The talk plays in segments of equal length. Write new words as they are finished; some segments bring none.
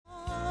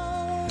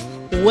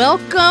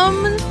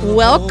Welcome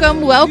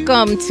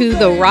to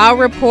the Raw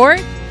Report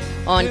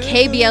on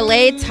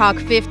KBLA Talk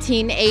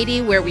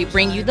 1580, where we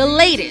bring you the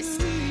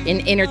latest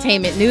in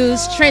entertainment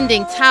news,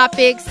 trending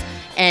topics,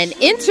 and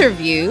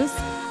interviews.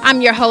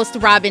 I'm your host,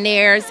 Robin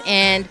Ayers,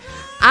 and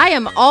I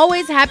am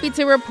always happy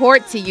to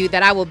report to you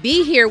that I will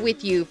be here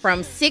with you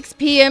from 6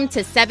 p.m.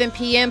 to 7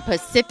 p.m.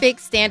 Pacific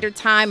Standard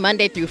Time,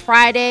 Monday through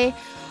Friday,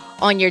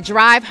 on your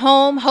drive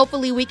home.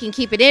 Hopefully we can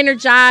keep it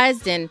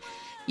energized and,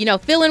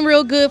 feeling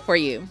real good for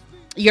you.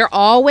 You're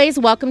always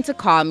welcome to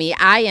call me.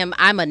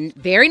 I'm a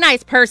very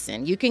nice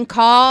person. You can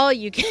call,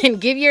 you can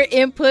give your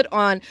input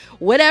on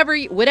whatever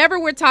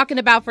we're talking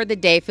about for the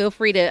day. Feel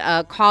free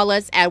to call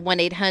us at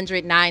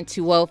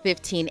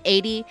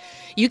 1-800-920-1580.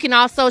 You can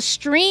also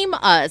stream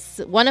us.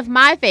 One of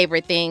my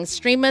favorite things,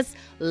 stream us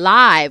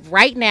live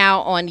right now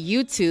on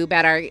YouTube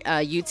at our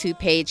YouTube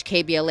page,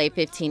 KBLA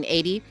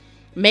 1580.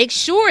 Make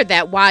sure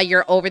that while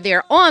you're over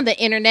there on the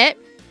internet,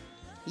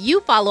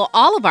 you follow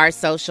all of our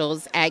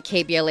socials at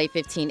KBLA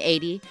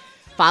 1580.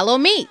 Follow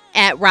me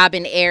at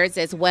Robin Ayers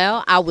as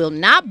well. I will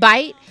not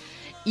bite.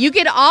 You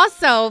can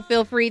also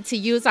feel free to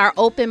use our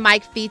open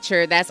mic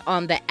feature that's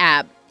on the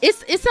app.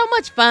 It's so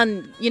much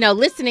fun,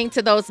 listening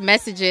to those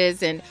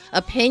messages and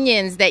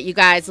opinions that you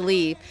guys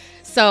leave.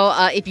 So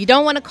if you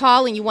don't want to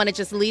call and you want to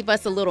just leave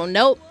us a little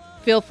note,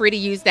 feel free to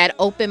use that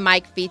open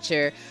mic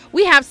feature.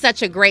 We have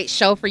such a great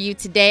show for you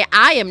today.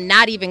 I am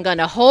not even going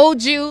to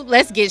hold you.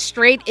 Let's get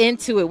straight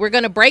into it. We're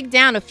going to break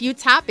down a few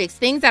topics,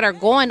 things that are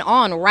going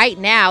on right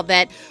now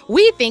that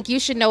we think you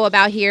should know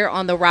about here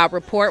on the Raw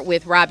Report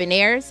with Robin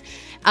Ayers.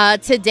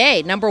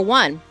 Today, number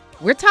one,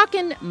 we're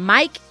talking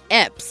Mike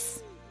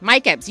Epps.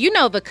 Mike Epps,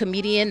 the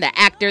comedian, the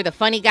actor, the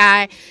funny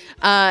guy.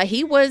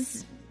 He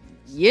was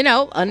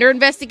under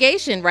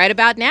investigation right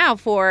about now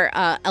for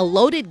a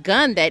loaded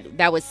gun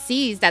that was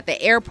seized at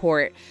the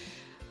airport.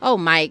 Oh,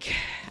 Mike.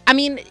 I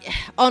mean,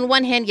 on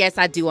one hand, yes,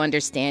 I do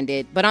understand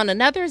it. But on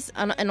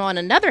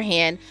another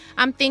hand,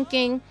 I'm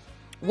thinking,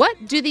 what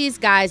do these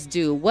guys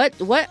do? What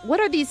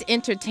are these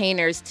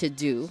entertainers to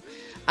do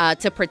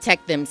to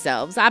protect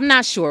themselves? I'm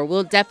not sure.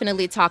 We'll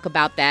definitely talk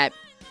about that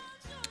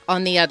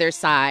on the other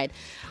side.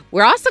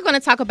 We're also going to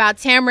talk about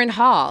Tamron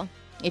Hall.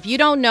 If you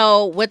don't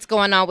know what's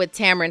going on with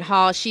Tamron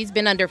Hall, she's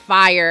been under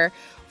fire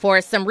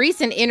for some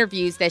recent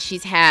interviews that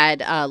she's had.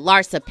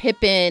 Larsa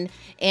Pippen,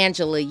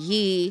 Angela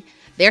Yee.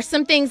 There's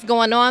some things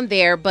going on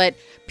there, but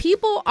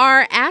people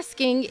are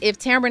asking if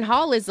Tamron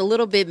Hall is a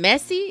little bit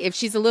messy, if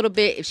she's a little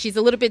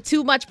bit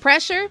too much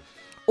pressure,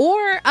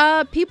 or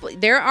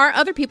there are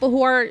other people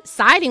who are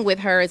siding with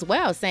her as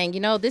well, saying,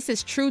 this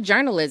is true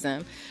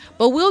journalism.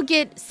 But we'll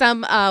get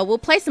we'll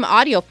play some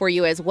audio for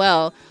you as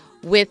well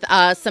with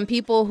some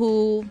people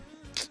who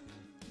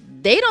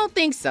they don't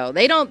think so.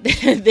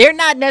 They're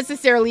not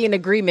necessarily in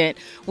agreement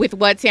with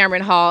what Tamron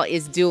Hall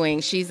is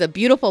doing. She's a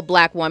beautiful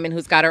black woman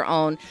who's got her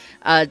own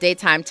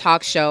daytime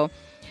talk show,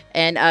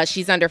 and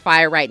she's under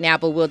fire right now,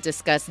 but we'll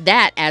discuss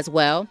that as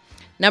well.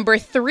 Number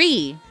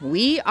 3,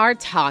 we are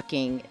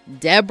talking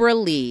Deborah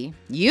Lee.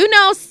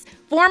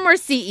 Former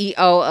CEO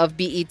of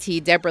BET,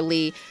 Deborah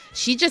Lee.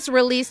 She just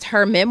released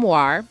her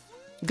memoir.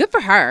 Good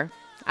for her.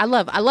 I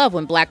love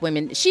when black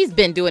women, she's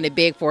been doing it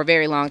big for a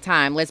very long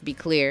time, let's be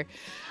clear.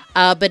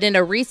 But in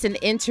a recent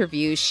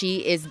interview, she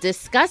is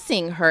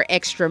discussing her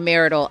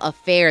extramarital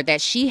affair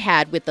that she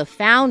had with the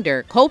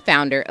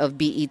co-founder of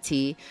BET,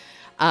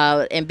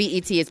 and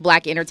BET is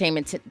Black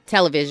Entertainment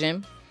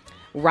Television,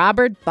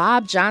 Robert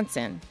Bob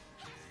Johnson.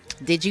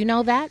 Did you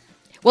know that?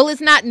 Well,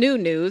 it's not new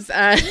news.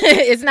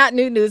 It's not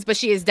new news, but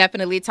she is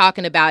definitely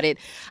talking about it.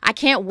 I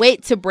can't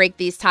wait to break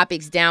these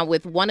topics down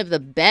with one of the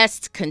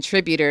best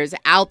contributors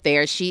out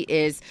there. She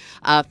is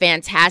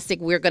fantastic.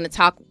 We're going to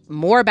talk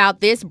more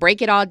about this,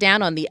 break it all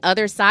down on the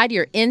other side.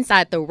 You're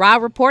inside the Raw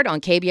Report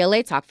on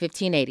KBLA Talk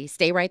 1580.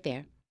 Stay right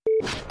there.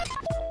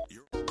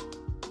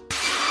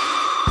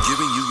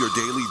 Giving you your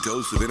daily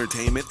dose of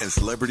entertainment and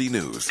celebrity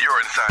news. You're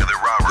inside the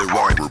Raw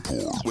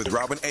Report with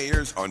Robin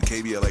Ayers on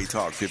KBLA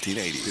Talk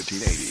 1580.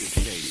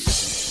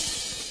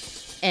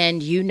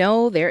 And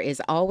there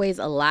is always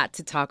a lot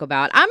to talk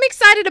about. I'm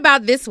excited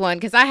about this one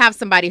because I have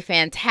somebody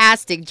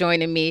fantastic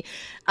joining me.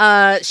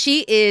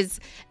 She is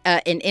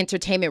an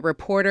entertainment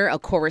reporter, a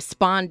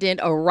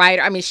correspondent, a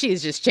writer. I mean, she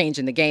is just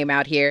changing the game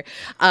out here.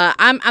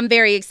 I'm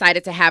very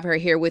excited to have her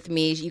here with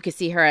me. You can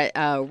see her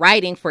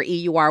writing for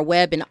EUR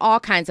Web and all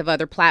kinds of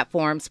other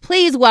platforms.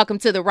 Please welcome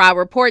to the Raw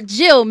Report,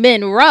 Jill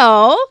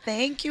Munroe.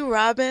 Thank you,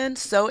 Robin.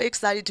 So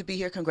excited to be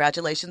here.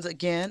 Congratulations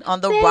again on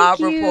the Raw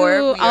Report. We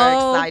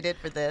are excited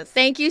for this.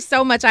 Thank you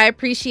so much. I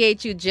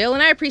appreciate you, Jill,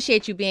 and I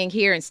appreciate you being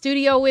here in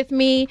studio with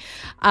me.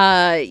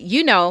 Because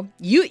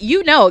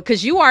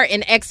you are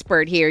an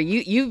expert here.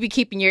 You be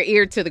keeping your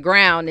ear to the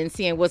ground and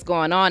seeing what's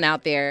going on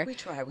out there. We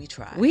try. We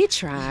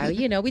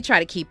try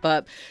to keep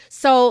up.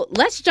 So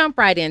let's jump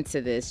right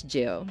into this,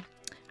 Jill.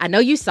 I know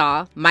you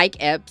saw Mike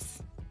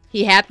Epps.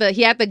 He had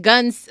the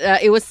guns.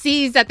 It was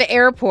seized at the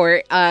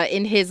airport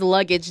in his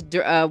luggage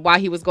while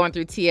he was going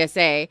through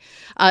TSA.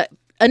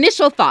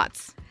 Initial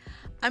thoughts.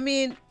 I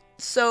mean,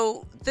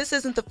 So this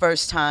isn't the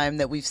first time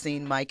that we've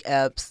seen Mike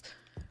Epps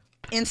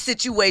in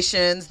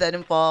situations that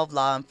involve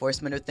law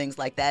enforcement or things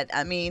like that.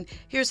 I mean,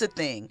 here's the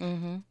thing.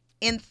 Mm-hmm.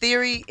 In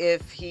theory,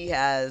 if he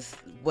has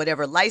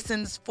whatever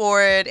license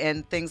for it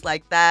and things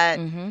like that,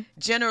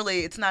 generally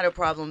it's not a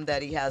problem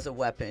that he has a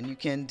weapon. You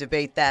can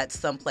debate that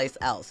someplace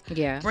else.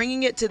 Yeah.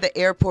 Bringing it to the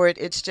airport,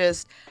 it's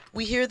just,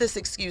 we hear this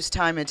excuse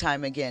time and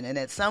time again. And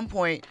at some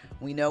point,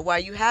 we know why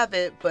you have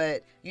it,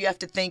 but you have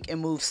to think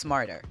and move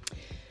smarter.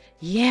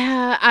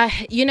 Yeah,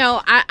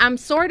 I'm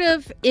sort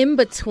of in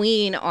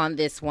between on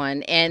this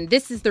one, and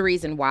this is the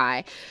reason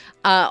why.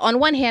 On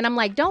one hand, I'm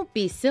like, don't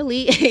be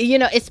silly,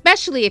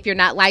 especially if you're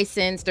not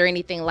licensed or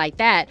anything like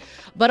that.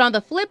 But on the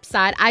flip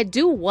side, I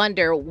do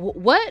wonder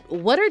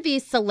what are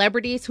these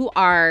celebrities who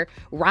are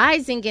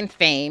rising in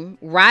fame,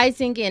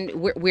 rising in,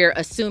 we're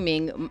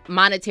assuming,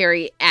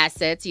 monetary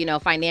assets,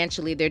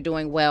 financially they're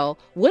doing well.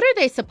 What are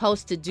they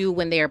supposed to do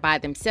when they are by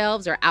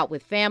themselves or out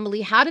with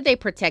family? How do they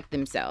protect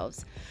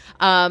themselves?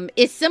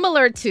 It's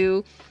similar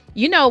to,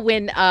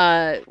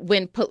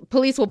 when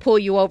police will pull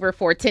you over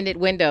for tinted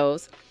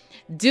windows.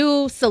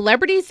 Do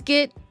celebrities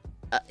get,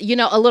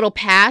 a little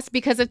pass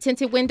because of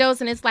tinted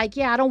windows? And it's like,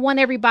 yeah, I don't want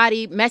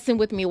everybody messing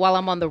with me while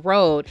I'm on the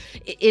road.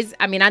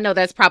 I know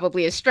that's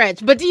probably a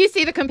stretch, but do you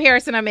see the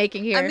comparison I'm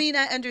making here? I mean,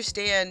 I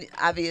understand,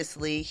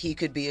 obviously, he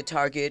could be a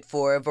target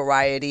for a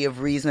variety of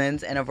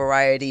reasons and a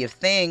variety of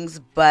things,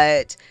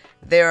 but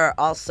there are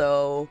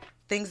also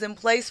things in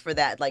place for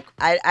that. Like,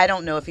 I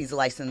don't know if he's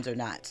licensed or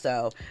not,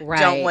 so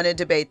Don't want to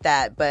debate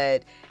that,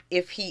 but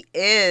if he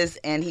is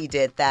and he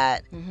did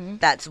that,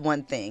 that's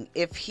one thing.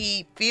 If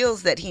he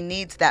feels that he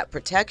needs that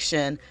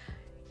protection,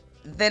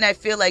 then I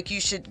feel like you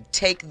should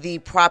take the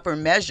proper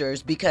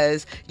measures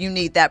because you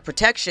need that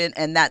protection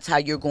and that's how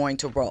you're going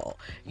to roll.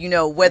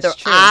 Whether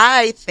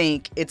I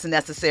think it's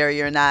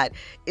necessary or not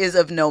is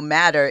of no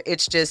matter.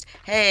 It's just,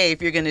 hey,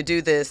 if you're going to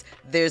do this,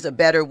 there's a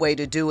better way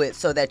to do it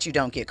so that you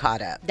don't get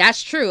caught up.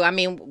 That's true. I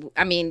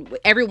mean,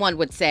 everyone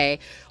would say,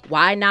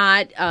 why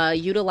not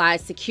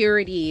utilize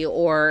security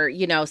or,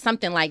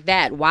 something like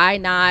that? Why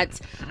not,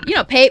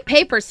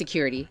 pay for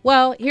security?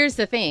 Well, here's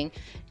the thing.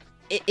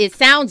 It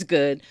sounds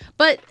good,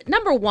 but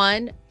number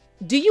one,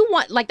 do you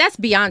want, that's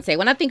Beyonce.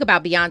 When I think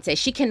about Beyonce,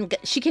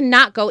 she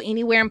cannot go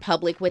anywhere in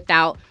public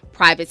without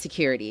private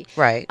security.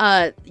 Right.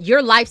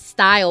 Your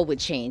lifestyle would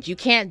change. You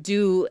can't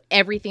do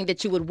everything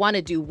that you would want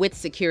to do with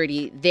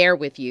security there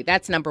with you.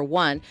 That's number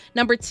one.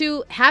 Number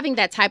two, having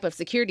that type of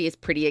security is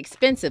pretty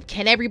expensive.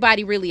 Can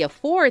everybody really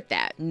afford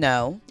that?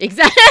 No.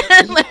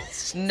 Exactly.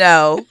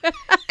 No.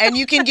 And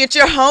you can get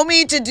your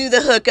homie to do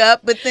the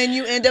hookup, but then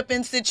you end up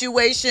in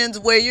situations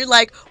where you're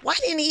like, why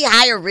didn't he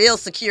hire real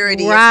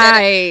security?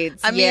 Right.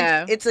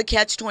 It's a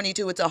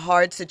catch-22. It's a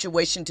hard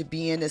situation to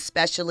be in,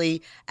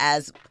 especially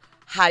as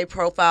high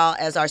profile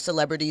as our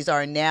celebrities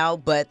are now,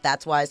 but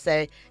that's why I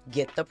say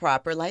get the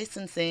proper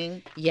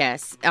licensing.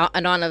 Yes.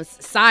 And on a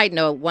side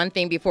note, one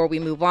thing before we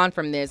move on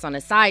from this, on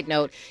a side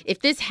note,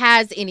 if this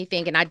has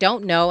anything, and I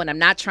don't know, and I'm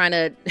not trying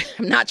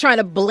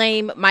to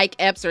blame Mike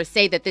Epps or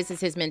say that this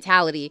is his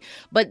mentality,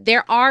 but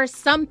there are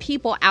some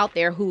people out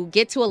there who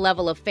get to a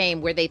level of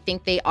fame where they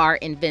think they are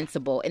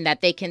invincible and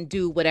that they can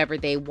do whatever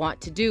they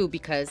want to do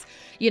because,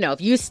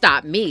 if you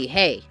stop me,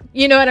 hey,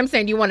 you know what I'm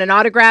saying? You want an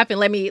autograph and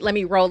let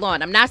me roll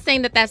on. I'm not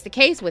saying that that's the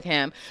case with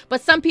him,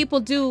 but some people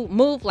do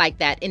move like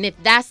that. And if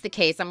that's the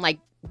case, I'm like,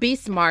 be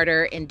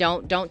smarter and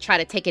don't try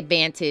to take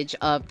advantage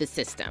of the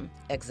system.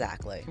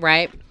 Exactly.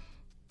 Right?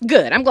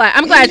 Good. I'm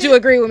glad you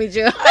agree with me,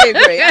 Jill.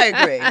 I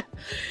agree.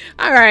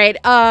 All right.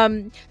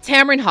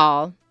 Tamron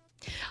Hall.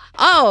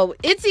 Oh,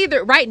 it's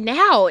either right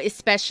now,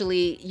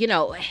 especially,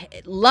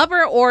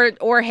 lover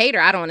or hater.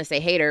 I don't want to say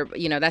hater,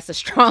 that's a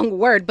strong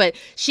word, but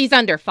she's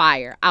under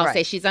fire. I'll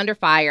say she's under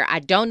fire. I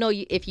don't know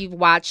if you've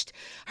watched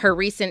her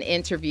recent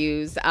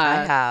interviews.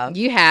 I have.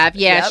 You have.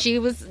 Yeah, yep. She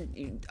was.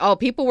 Oh,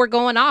 people were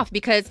going off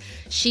because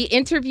she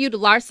interviewed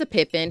Larsa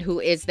Pippen, who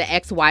is the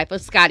ex-wife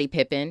of Scottie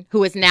Pippen,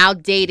 who is now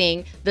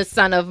dating the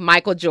son of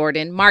Michael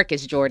Jordan,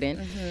 Marcus Jordan.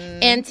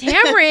 Mm-hmm. And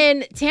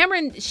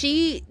Tamron,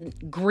 she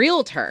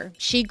grilled her.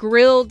 She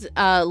grilled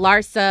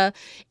Larsa,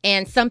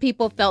 and some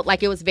people felt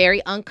like it was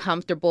very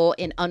uncomfortable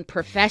and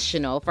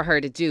unprofessional for her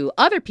to do.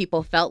 Other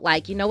people felt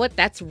like, you know what,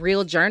 that's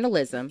real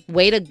journalism.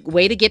 Way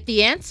to get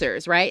the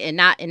answers, right? And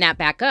not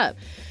back up.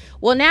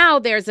 Well, now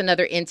there's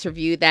another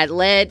interview that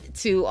led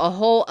to a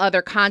whole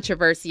other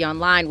controversy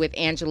online with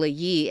Angela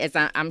Yee, as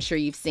I'm sure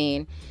you've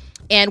seen.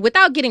 And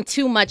without getting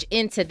too much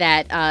into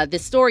that, the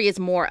story is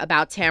more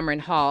about Tamron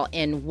Hall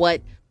and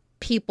what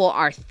people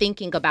are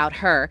thinking about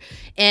her.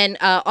 And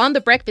on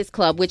The Breakfast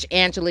Club, which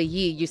Angela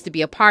Yee used to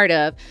be a part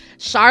of,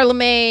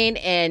 Charlemagne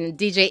and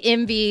DJ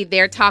Envy,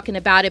 they're talking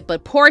about it.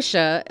 But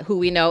Portia, who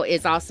we know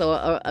is also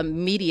a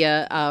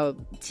media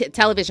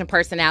television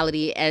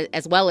personality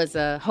as well as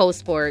a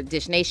host for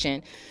Dish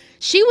Nation,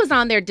 she was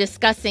on there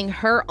discussing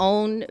her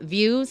own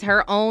views,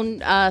 her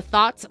own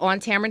thoughts on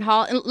Tamron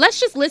Hall. And let's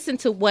just listen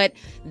to what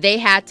they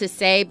had to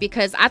say,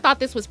 because I thought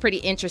this was pretty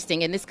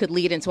interesting and this could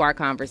lead into our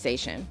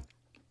conversation.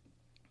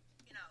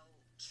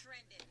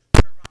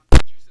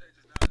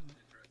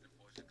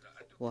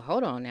 Well,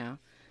 hold on now.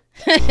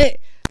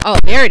 Oh,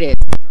 there it is.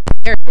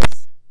 There it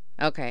is.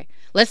 Okay.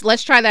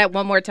 Let's try that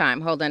one more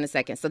time. Hold on a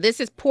second. So this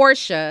is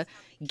Portia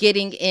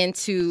getting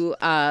into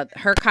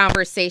her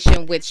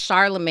conversation with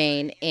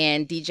Charlemagne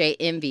and DJ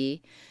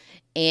Envy.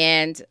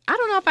 And I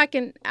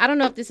don't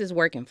know if this is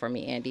working for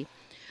me, Andy.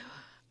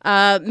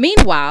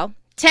 Meanwhile,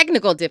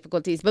 technical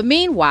difficulties, but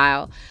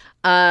meanwhile,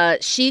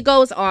 she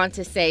goes on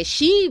to say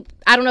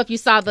I don't know if you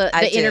saw the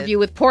interview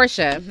with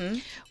Portia. Mm-hmm.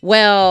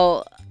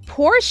 Well,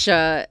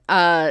 Portia,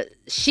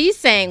 she's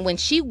saying when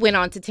she went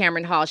on to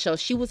Tamron Hall's show,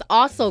 she was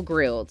also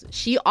grilled.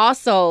 She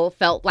also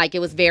felt like it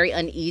was very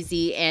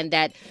uneasy and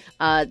that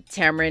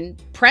Tamron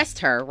pressed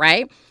her,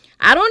 right?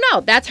 I don't know.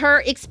 That's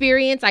her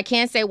experience. I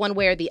can't say one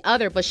way or the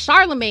other. But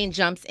Charlemagne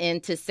jumps in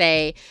to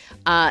say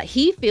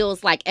he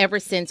feels like ever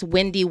since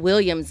Wendy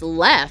Williams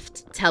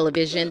left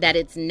television that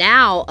it's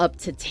now up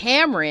to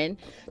Tamron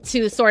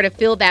to sort of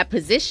fill that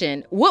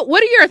position.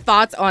 What are your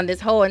thoughts on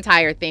this whole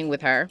entire thing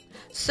with her?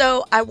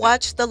 So I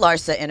watched the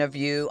Larsa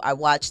interview. I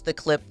watched the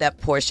clip that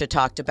Portia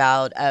talked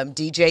about.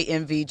 DJ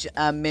Envy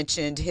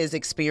mentioned his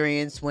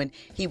experience when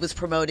he was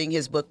promoting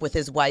his book with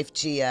his wife,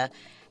 Gia.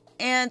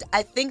 And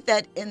I think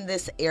that in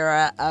this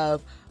era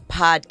of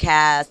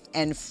podcasts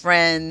and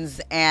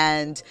friends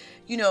and,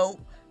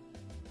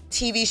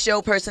 TV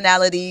show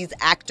personalities,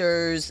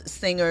 actors,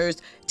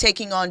 singers,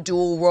 taking on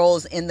dual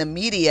roles in the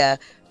media,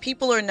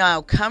 people are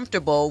now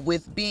comfortable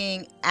with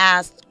being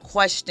asked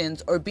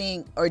questions or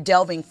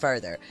delving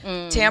further.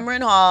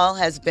 Tamron Hall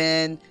has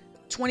been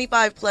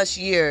 25 plus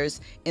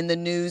years in the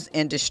news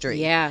industry.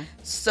 Yeah.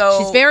 So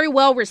she's very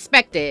well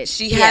respected.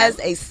 She has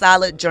a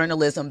solid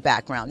journalism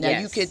background. Now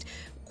you could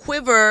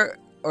quiver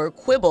or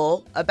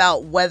quibble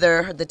about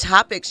whether the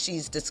topics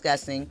she's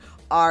discussing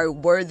are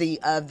worthy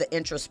of the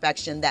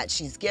introspection that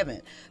she's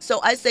given. So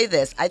I say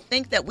this, I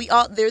think that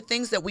there are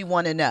things that we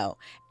want to know.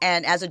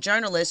 And as a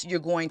journalist,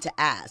 you're going to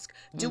ask.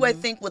 Do I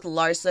think with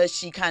Larsa,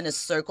 she kind of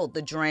circled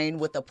the drain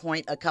with a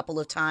point a couple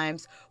of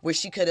times where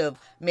she could have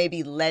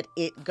maybe let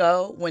it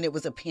go when it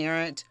was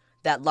apparent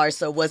that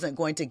Larsa wasn't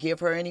going to give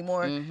her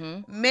anymore?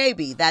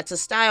 Maybe that's a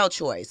style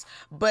choice.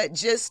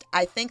 But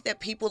I think that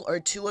people are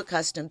too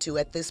accustomed to,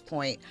 at this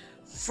point,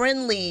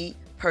 friendly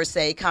per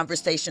se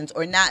conversations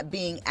or not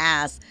being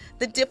asked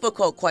the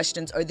difficult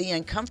questions or the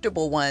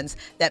uncomfortable ones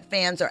that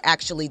fans are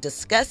actually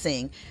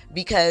discussing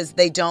because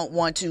they don't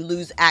want to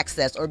lose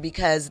access or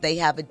because they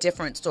have a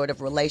different sort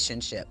of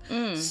relationship.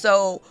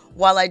 So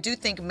while I do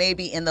think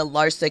maybe in the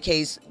Larsa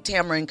case,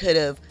 Tamron could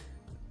have,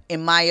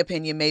 in my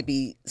opinion,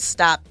 maybe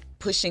stopped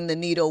pushing the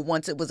needle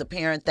once it was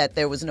apparent that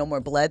there was no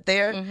more blood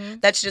there.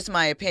 That's just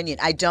my opinion.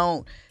 I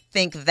don't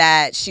think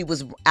that she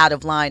was out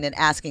of line in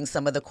asking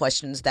some of the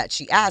questions that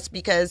she asked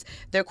because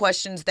they're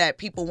questions that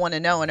people want to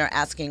know and are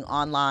asking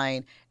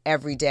online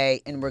every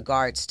day in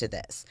regards to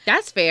this.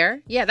 That's fair.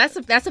 Yeah, that's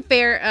a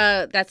fair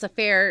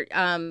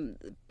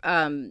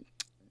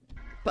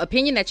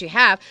opinion that you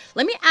have.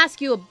 Let me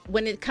ask you,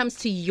 when it comes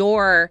to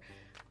your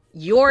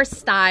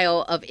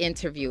style of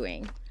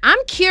interviewing, I'm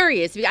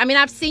curious. I mean,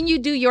 I've seen you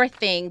do your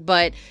thing,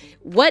 but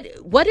what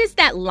is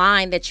that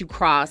line that you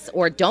cross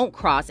or don't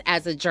cross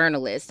as a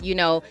journalist?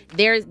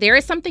 There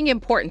is something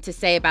important to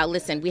say about,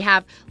 listen, we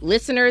have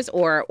listeners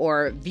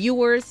or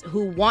viewers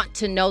who want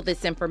to know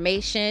this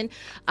information.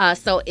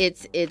 So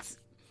it's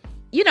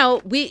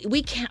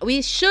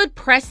we should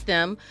press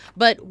them,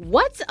 but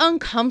what's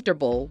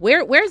uncomfortable?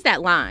 Where's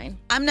that line?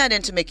 I'm not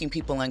into making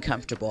people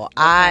uncomfortable. Okay.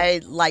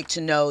 I like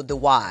to know the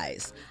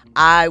whys.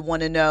 I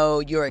want to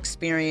know your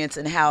experience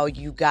and how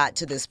you got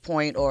to this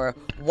point or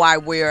why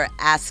we're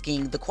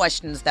asking the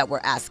questions that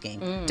we're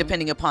asking,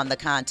 depending upon the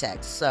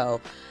context.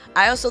 So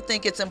I also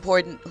think it's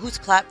important, whose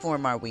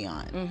platform are we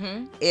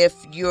on? If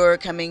you're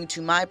coming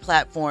to my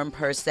platform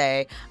per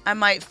se, I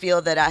might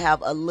feel that I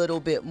have a little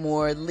bit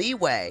more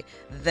leeway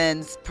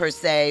than per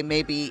se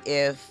maybe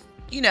if,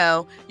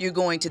 you're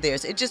going to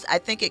theirs. I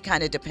think it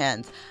kind of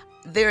depends.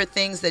 There are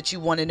things that you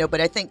want to know,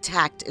 but I think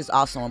tact is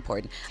also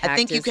important. I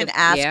think you can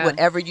ask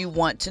whatever you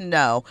want to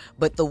know,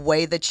 but the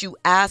way that you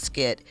ask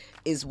it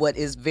is what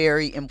is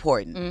very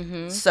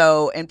important.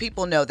 So, and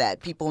people know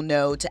that. People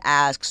know to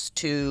ask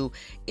to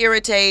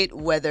irritate,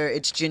 whether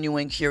it's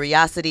genuine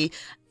curiosity.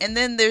 And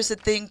then there's a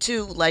thing,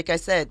 too, like I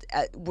said,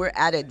 we're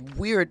at a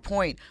weird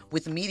point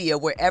with media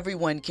where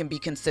everyone can be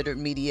considered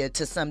media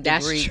to some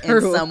degree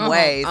in some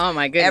ways. Oh,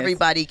 my goodness.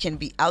 Everybody can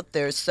be out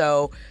there.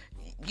 So,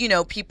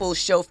 people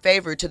show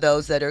favor to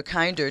those that are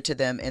kinder to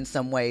them in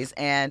some ways.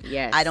 And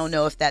I don't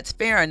know if that's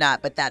fair or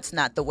not, but that's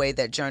not the way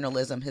that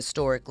journalism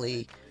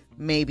historically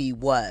maybe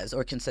was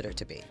or considered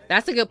to be.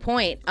 That's a good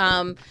point.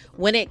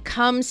 When it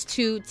comes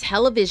to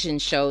television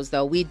shows,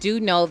 though, we do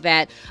know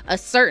that a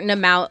certain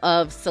amount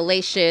of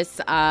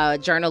salacious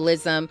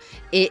journalism,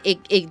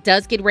 it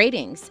does get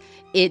ratings.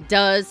 It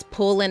does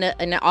pull in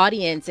an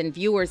audience and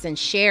viewers and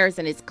shares,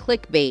 and it's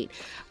clickbait.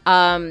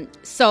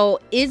 So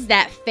is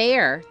that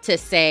fair to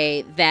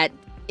say that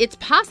it's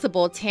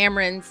possible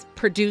Tamron's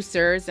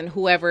producers and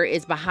whoever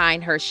is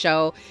behind her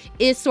show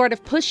is sort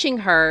of pushing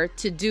her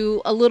to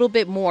do a little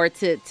bit more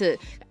to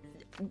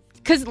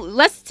because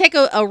let's take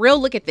a real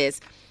look at this.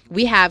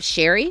 We have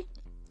Sherry,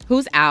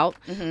 who's out.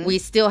 We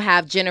still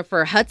have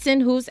Jennifer Hudson,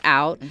 who's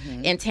out.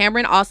 And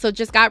Tamron also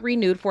just got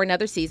renewed for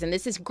another season.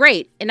 This is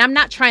great. And I'm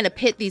not trying to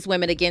pit these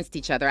women against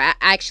each other. I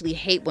actually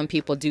hate when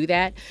people do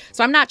that.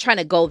 So I'm not trying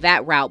to go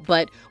that route.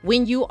 But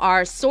when you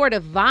are sort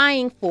of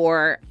vying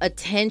for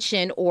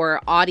attention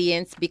or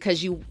audience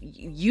because you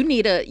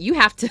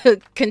have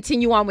to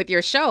continue on with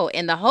your show,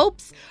 and the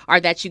hopes are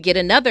that you get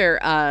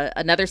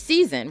another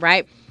season,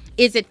 right?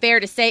 Is it fair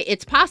to say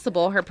it's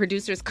possible her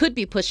producers could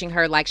be pushing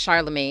her like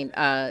Charlemagne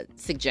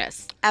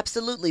suggests?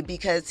 Absolutely,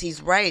 because he's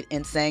right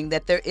in saying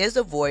that there is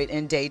a void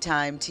in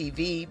daytime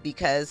TV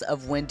because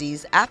of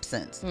Wendy's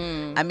absence.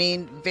 I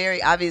mean,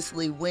 very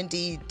obviously,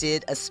 Wendy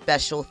did a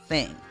special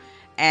thing,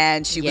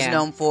 and she was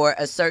known for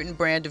a certain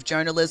brand of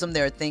journalism.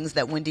 There are things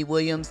that Wendy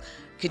Williams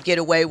could get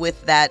away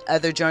with that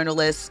other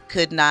journalists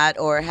could not,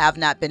 or have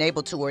not been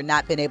able to, or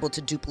not been able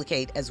to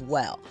duplicate as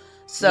well.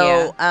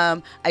 So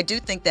I do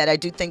think that,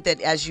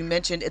 as you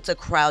mentioned, it's a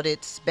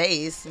crowded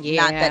space.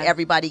 Not that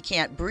everybody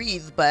can't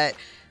breathe, but,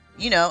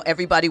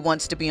 everybody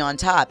wants to be on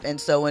top. And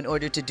so in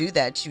order to do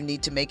that, you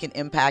need to make an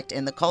impact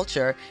in the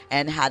culture.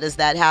 And how does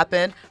that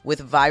happen?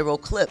 With viral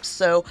clips.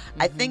 So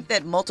I think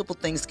that multiple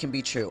things can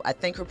be true. I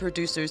think her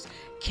producers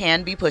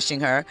can be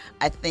pushing her.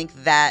 I think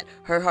that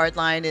her hard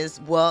line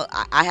is, well,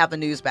 I have a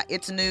news back.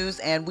 It's news,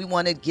 and we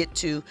want to get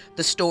to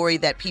the story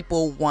that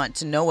people want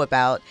to know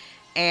about.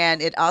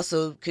 And it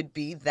also could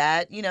be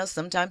that,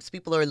 sometimes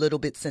people are a little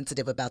bit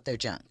sensitive about their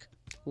junk.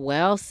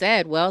 Well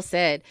said. Well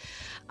said.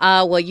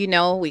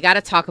 Well, we got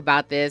to talk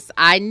about this.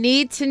 I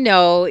need to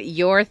know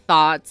your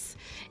thoughts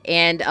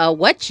and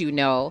what you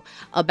know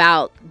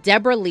about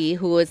Deborah Lee,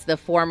 who is the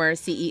former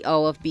CEO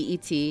of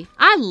BET.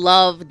 I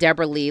love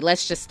Deborah Lee.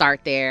 Let's just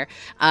start there.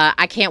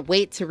 I can't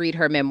wait to read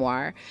her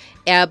memoir.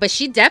 But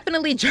she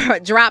definitely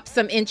dropped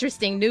some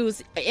interesting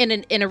news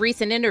in a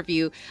recent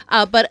interview.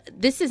 But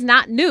this is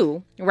not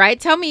new, right?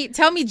 Tell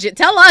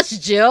us,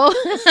 Jill.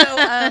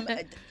 So,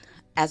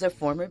 as a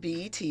former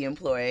BET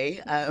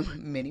employee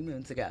many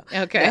moons ago.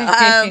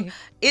 Okay.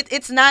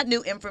 It's not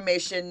new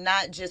information,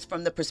 not just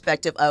from the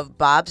perspective of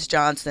Bob's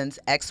Johnson's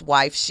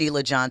ex-wife,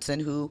 Sheila Johnson,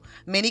 who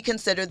many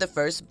consider the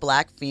first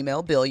black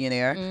female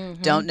billionaire.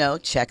 Don't know.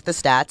 Check the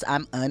stats.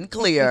 I'm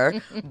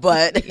unclear,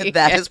 but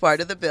that is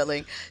part of the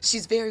billing.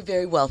 She's very,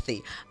 very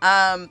wealthy.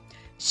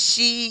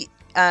 She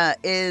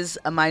is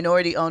a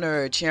minority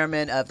owner or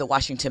chairman of the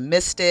Washington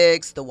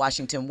Mystics, the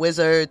Washington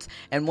Wizards,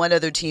 and one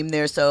other team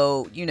there.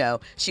 So,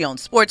 she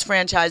owns sports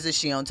franchises,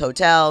 she owns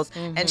hotels,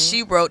 and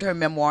she wrote her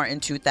memoir in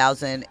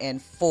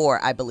 2004,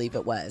 I believe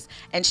it was.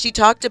 And she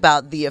talked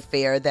about the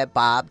affair that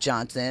Bob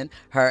Johnson,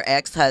 her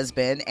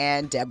ex-husband,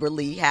 and Deborah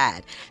Lee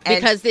had. And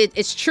because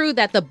it's true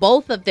that the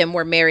both of them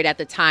were married at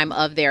the time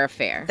of their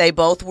affair. They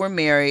both were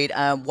married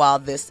while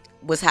this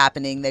was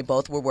happening. They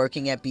both were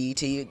working at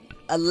BET.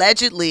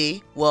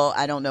 Allegedly, well,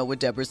 I don't know what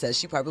Deborah says.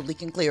 She probably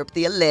can clear up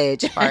the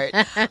alleged part.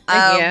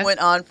 Went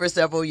on for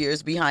several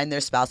years behind their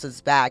spouse's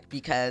back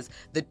because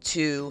the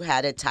two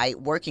had a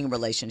tight working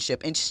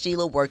relationship, and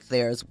Sheila worked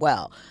there as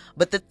well.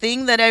 But the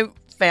thing that I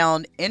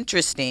found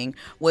interesting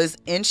was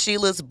in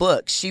Sheila's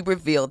book, she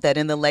revealed that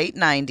in the late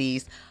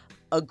 90s,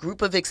 a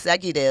group of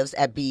executives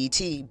at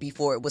BET,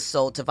 before it was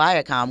sold to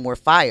Viacom, were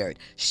fired,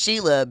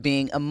 Sheila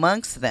being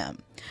amongst them.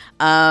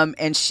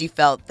 And she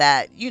felt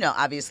that,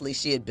 obviously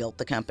she had built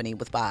the company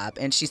with Bob.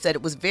 And she said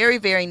it was very,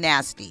 very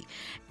nasty.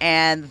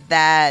 And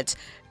that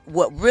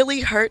what really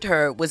hurt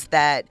her was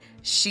that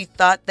she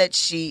thought that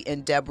she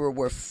and Deborah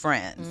were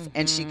friends.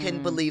 And she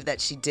couldn't believe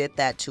that she did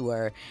that to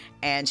her.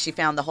 And she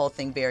found the whole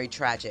thing very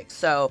tragic.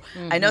 So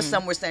I know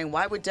some were saying,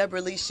 why would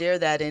Deborah Lee share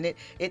that? And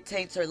it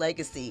taints her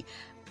legacy.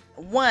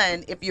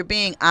 One, if you're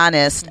being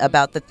honest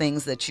about the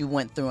things that you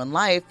went through in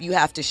life, you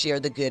have to share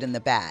the good and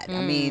the bad.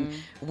 I mean,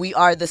 we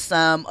are the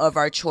sum of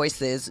our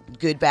choices,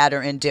 good, bad,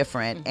 or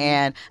indifferent.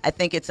 And I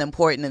think it's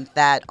important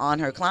that on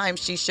her climb,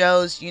 she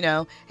shows,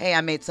 hey,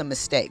 I made some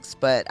mistakes,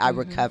 but I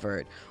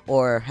recovered,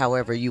 or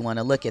however you want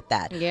to look at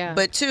that. Yeah.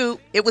 But two,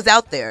 it was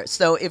out there.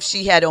 So if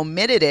she had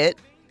omitted it,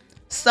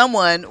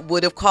 someone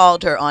would have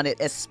called her on it,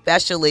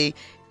 especially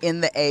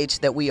in the age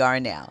that we are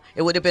now.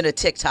 It would have been a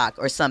TikTok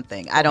or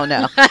something. I don't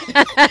know.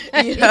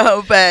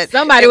 But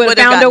somebody would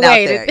have found a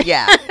way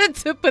to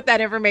to put that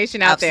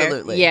information out there.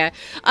 Absolutely. Yeah.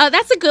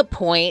 That's a good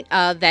point,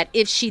 that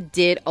if she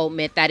did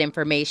omit that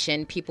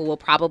information, people will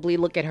probably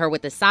look at her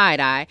with a side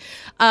eye.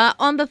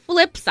 On the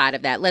flip side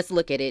of that, let's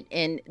look at it.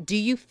 And do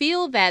you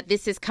feel that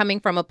this is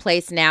coming from a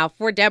place now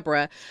for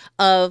Deborah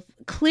of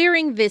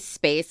clearing this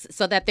space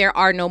so that there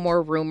are no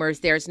more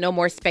rumors, there's no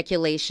more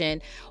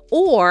speculation,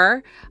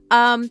 or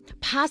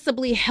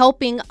possibly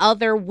helping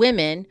other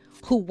women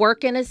who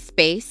work in a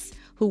space,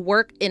 who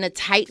work in a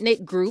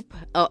tight-knit group,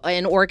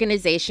 an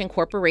organization,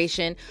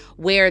 corporation,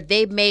 where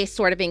they may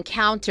sort of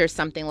encounter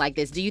something like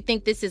this? Do you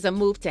think this is a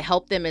move to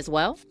help them as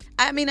well?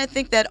 I mean, I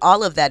think that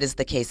all of that is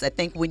the case. I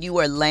think when you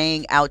are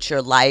laying out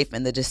your life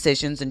and the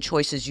decisions and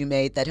choices you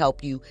made that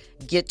help you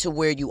get to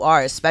where you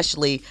are,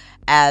 especially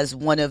as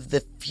one of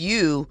the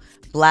few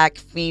Black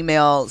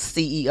female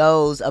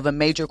CEOs of a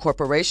major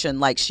corporation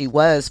like she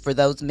was for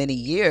those many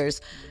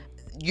years,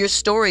 your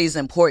story is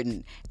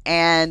important.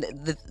 And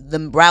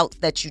the route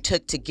that you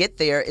took to get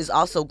there is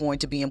also going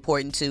to be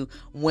important to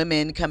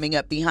women coming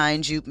up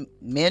behind you,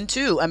 men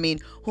too. I mean,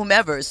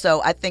 whomever.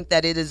 So I think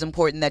that it is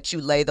important that you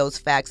lay those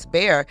facts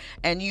bare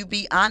and you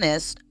be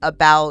honest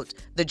about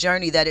the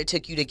journey that it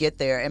took you to get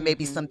there, and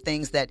maybe some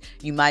things that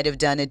you might have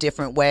done a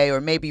different way or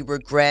maybe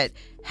regret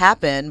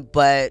happened,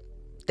 but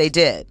they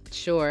did.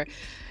 Sure.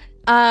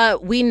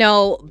 We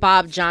know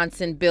Bob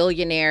Johnson,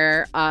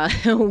 billionaire.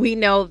 We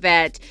know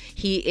that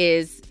he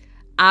is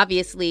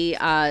obviously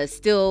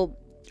still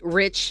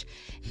rich,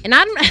 and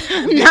I'm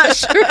not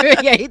sure.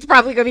 Yeah, he's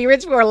probably gonna be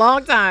rich for a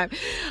long time.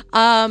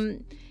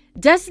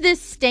 Does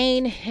this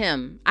stain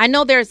him? I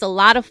know there's a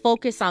lot of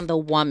focus on the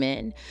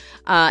woman,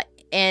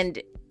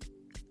 and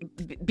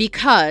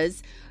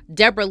because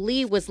Deborah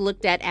Lee was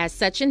looked at as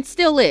such, and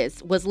still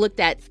was looked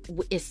at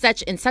as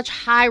such in such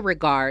high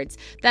regards,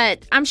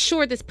 that I'm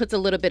sure this puts a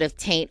little bit of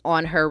taint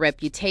on her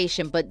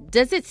reputation. But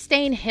does it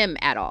stain him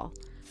at all?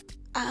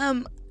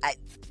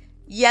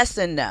 Yes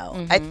and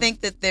no. I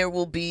think that there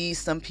will be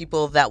some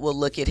people that will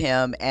look at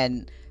him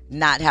and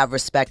not have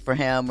respect for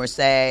him or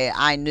say,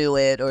 I knew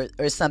it,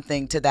 or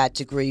something to that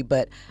degree.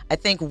 But I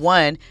think,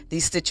 one,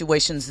 these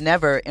situations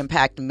never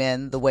impact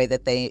men the way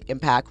that they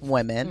impact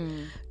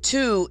women.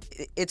 Two,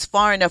 it's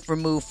far enough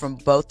removed from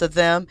both of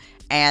them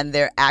and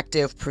their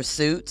active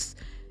pursuits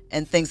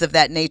and things of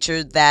that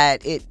nature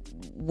that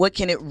what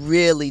can it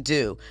really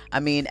do? I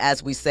mean,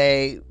 as we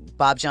say,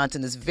 Bob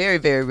Johnson is very,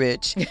 very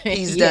rich.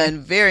 He's done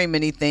very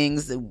many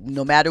things.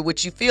 No matter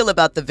what you feel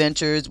about the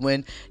ventures,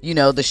 when,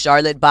 the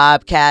Charlotte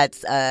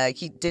Bobcats,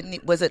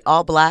 was it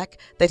All Black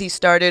that he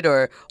started,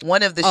 or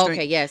one of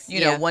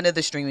the one of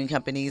the streaming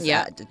companies?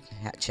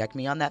 Check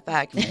me on that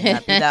fact. It may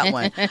not be that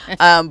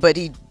one. But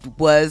he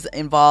was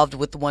involved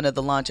with one of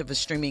the launch of his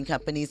streaming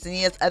companies, and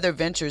he has other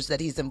ventures that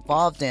he's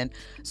involved in.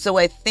 So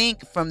I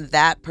think from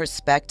that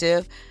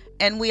perspective,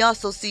 and we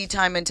also see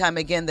time and time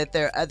again that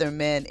there are other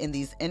men in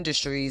these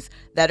industries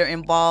that are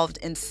involved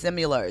in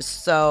similars.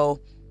 So,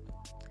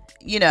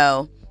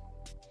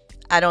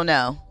 I don't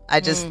know. I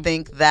just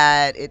think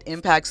that it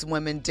impacts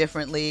women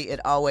differently. It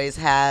always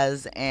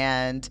has.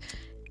 And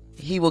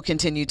he will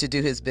continue to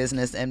do his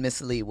business, and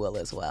Miss Lee will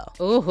as well.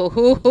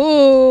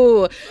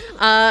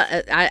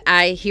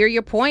 I hear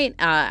your point.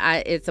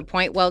 It's a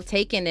point well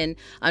taken, and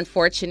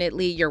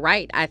unfortunately, you're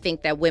right. I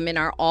think that women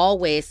are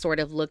always sort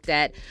of looked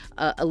at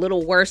a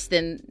little worse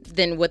than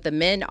what the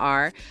men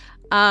are.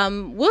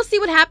 We'll see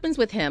what happens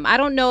with him. I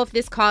don't know if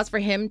this calls for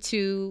him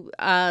to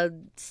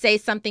say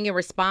something in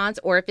response,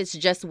 or if it's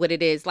just what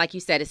it is. Like you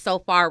said, it's so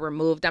far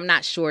removed. I'm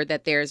not sure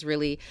that there's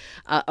really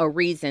a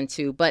reason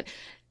to, but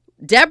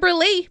Deborah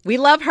Lee, we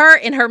love her,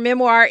 and her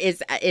memoir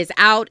is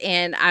out,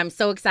 and I'm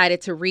so excited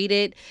to read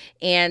it.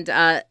 And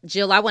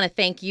Jill, I want to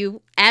thank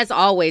you. As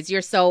always,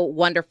 you're so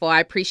wonderful. I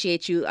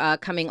appreciate you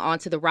coming on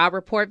to the Raw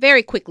Report.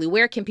 Very quickly,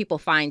 where can people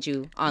find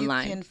you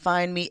online? You can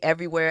find me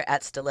everywhere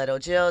at Stiletto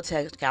Jill.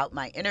 Check out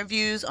my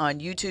interviews on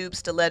YouTube,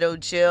 Stiletto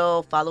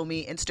Jill. Follow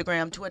me,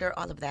 Instagram, Twitter,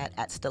 all of that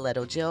at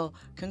Stiletto Jill.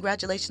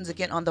 Congratulations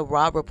again on the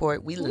Raw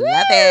Report. We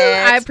love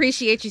it. I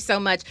appreciate you so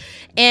much.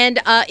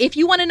 And if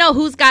you want to know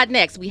who's got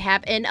next, we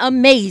have an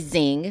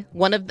amazing,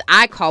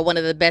 I call one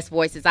of the best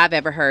voices I've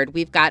ever heard.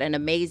 We've got an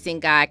amazing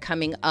guy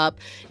coming up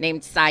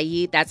named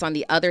Saeed. That's on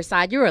the other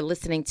side. You are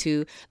listening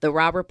to The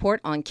Raw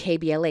Report on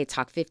KBLA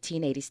Talk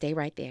 1580. Stay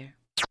right there.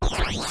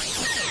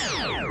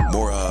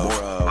 More of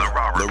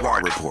The Raw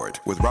Report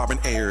with Robin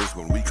Ayers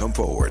when we come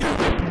forward.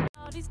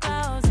 All these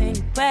clothes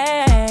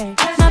anyway.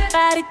 My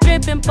body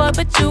dripping, boy,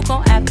 but you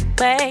gon' have to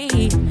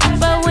pay.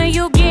 But when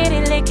you get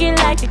it, lick it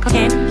like a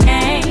candy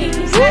cane.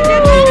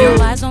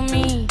 Your eyes on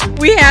me.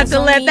 We had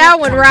to let that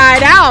one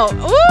ride out.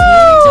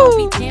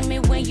 Ooh!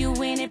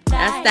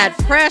 That's that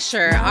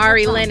pressure,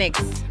 Ari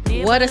Lennox.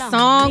 What a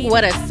song,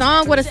 what a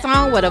song, what a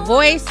song, what a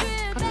voice.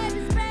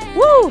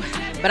 Woo!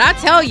 But I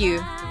tell you,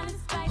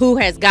 who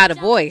has got a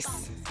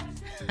voice?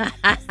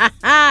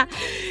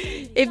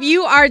 If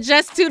you are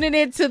just tuning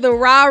into the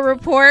Raw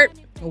Report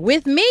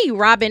with me,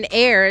 Robin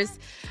Ayers,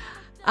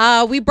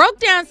 we broke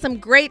down some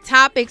great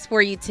topics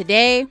for you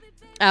today.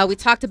 We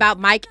talked about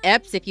Mike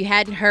Epps. If you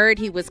hadn't heard,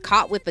 he was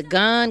caught with a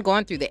gun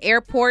going through the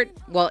airport.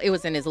 Well, it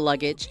was in his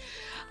luggage.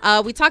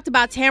 We talked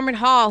about Tamron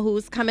Hall,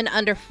 who's coming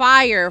under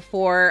fire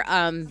for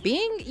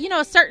being,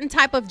 a certain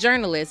type of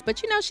journalist.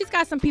 But, she's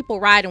got some people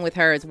riding with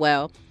her as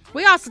well.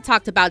 We also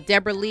talked about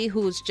Deborah Lee,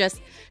 who's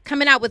just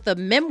coming out with a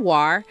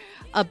memoir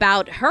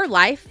about her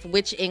life,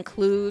 which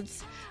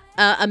includes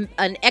an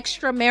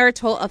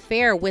extramarital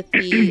affair with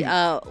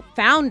the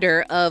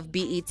founder of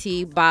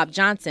BET, Bob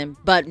Johnson.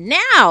 But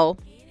now,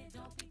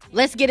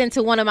 let's get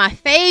into one of my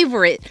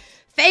favorite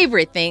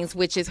favorite things,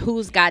 which is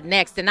Who's Got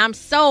Next. And I'm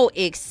so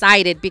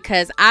excited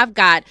because I've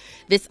got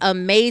this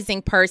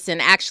amazing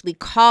person actually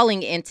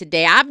calling in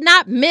today. I've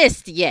not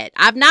missed yet.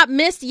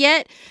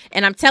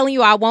 And I'm telling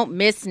you, I won't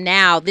miss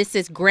now. This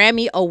is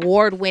Grammy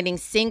award-winning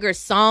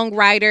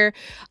singer-songwriter,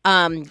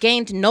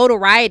 gained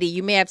notoriety.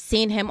 You may have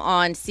seen him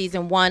on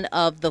season 1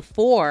 of The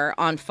 4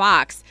 on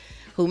Fox,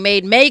 who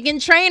made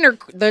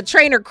the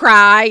Trainer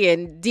cry,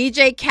 and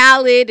DJ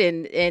Khaled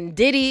and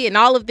Diddy and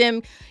all of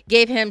them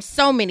gave him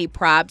so many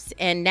props.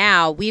 And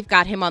now we've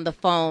got him on the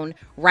phone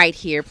right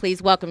here.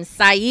 Please welcome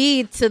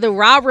Saeed to the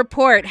Raw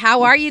Report.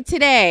 How are you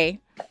today?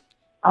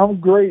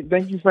 I'm great.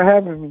 Thank you for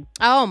having me.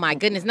 Oh, my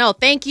goodness. No,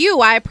 thank you.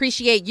 I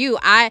appreciate you.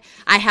 I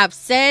have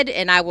said,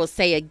 and I will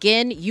say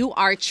again, you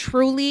are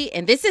truly,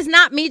 and this is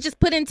not me just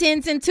putting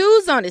 10s and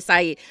 2s on it,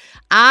 Saeed.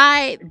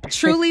 I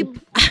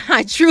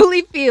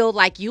truly feel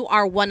like you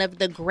are one of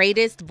the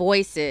greatest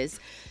voices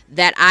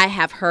that I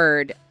have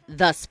heard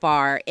thus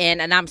far.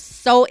 And I'm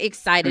so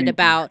excited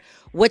about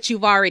what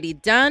you've already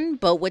done,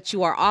 but what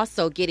you are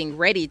also getting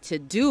ready to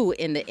do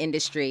in the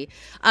industry.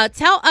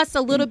 Tell us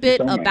a little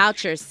bit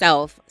about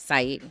yourself,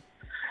 Saeed.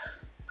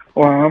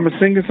 Well, I'm a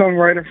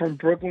singer-songwriter from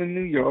Brooklyn,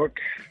 New York.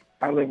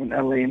 I live in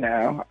LA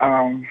now.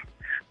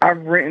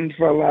 I've written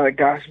for a lot of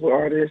gospel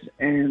artists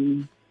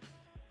and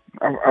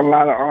a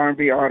lot of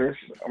R&B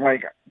artists,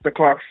 like the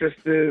Clark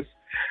Sisters,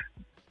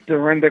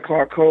 Dorinda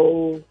Clark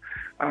Cole,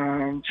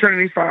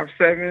 Trinity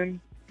 5-7,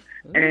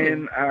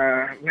 and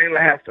Layla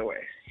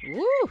Hathaway.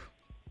 Woo.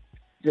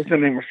 Just to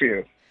name a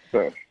few.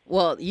 So.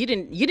 Well, you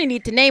didn't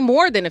need to name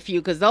more than a few,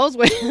 because those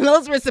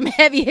were some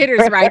heavy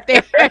hitters right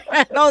there.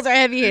 Those are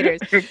heavy hitters.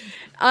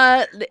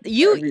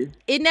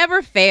 It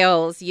never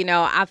fails. You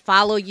know, I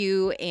follow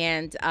you,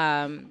 and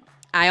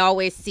I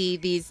always see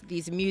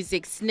these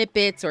music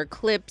snippets or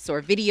clips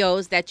or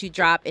videos that you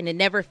drop, and it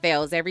never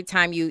fails. Every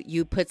time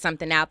you put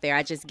something out there,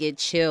 I just get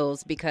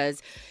chills,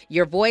 because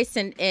your voice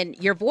and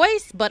your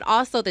voice, but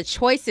also the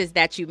choices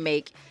that you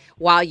make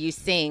while you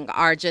sing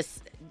are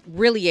just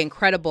really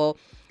incredible.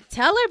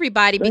 Tell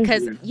everybody,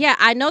 because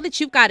I know that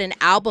you've got an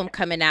album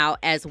coming out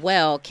as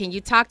well. Can you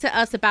talk to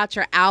us about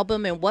your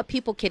album and what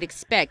people could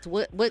expect?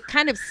 What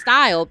kind of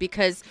style?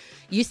 Because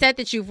you said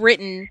that you've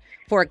written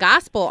for a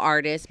gospel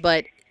artist,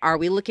 but are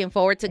we looking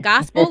forward to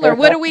gospel, or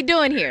what are we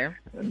doing here?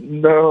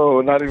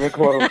 No, not even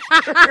close.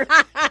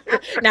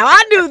 Now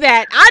I knew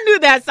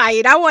that,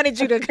 Saeed. I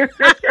wanted you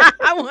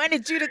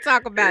to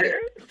talk about it.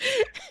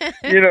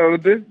 You know,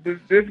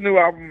 this new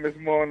album is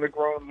more on the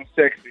grown and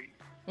sexy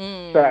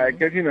side,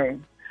 because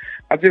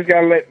I just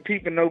gotta let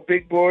people know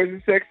big boys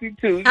are sexy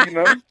too,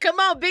 Come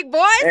on, big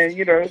boys. And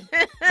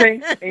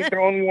Pink ain't the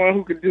only one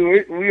who can do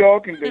it. We all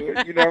can do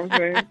it. You know what I'm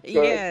saying?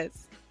 So,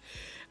 yes.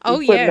 Oh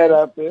putting yeah. that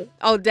out there.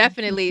 Oh,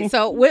 definitely.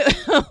 So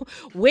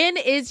when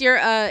is your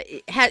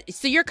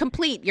so you're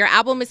complete? Your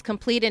album is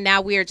complete, and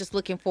now we are just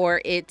looking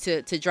for it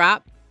to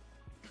drop.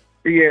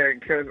 Yeah,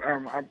 because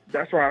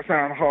that's why I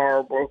sound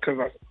horrible,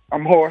 because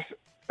I'm hoarse.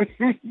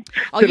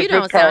 Oh, you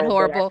don't sound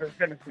horrible.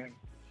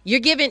 You're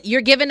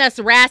giving us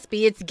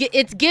raspy.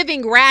 It's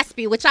giving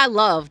raspy, which I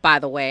love, by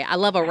the way. I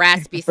love a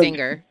raspy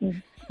singer.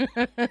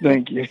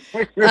 Thank you.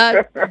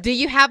 Do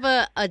you have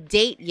a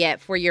date yet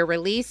for your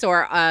release,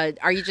 or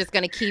are you just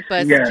going to keep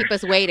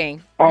us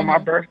waiting? On my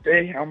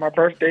birthday,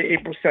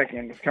 April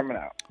 2nd, it's coming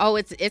out. Oh,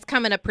 it's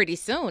coming up pretty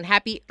soon.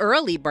 Happy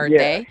early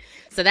birthday. Yeah.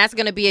 So that's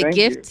going to be a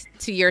gift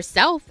to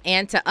yourself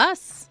and to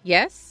us.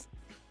 Yes?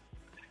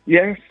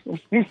 Yes.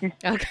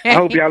 Okay. I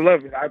hope y'all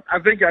love it. I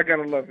think y'all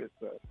going to love it.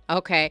 So.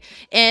 Okay.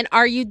 And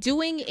are you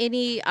doing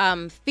any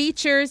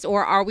features,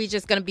 or are we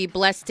just going to be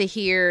blessed to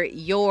hear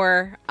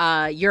your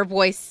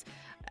voice,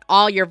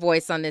 all your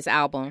voice on this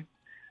album?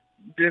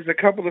 There's a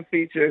couple of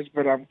features,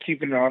 but I'm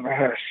keeping it on the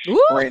hush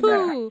right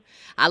now.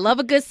 I love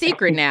a good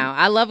secret now.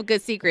 I love a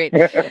good secret.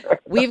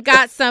 We've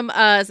got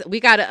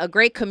a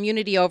great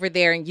community over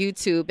there in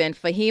YouTube, and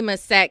Fahima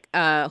Sek,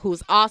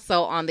 who's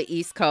also on the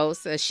East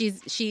Coast,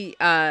 she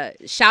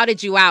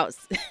shouted you out.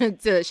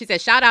 She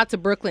said, shout out to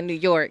Brooklyn, New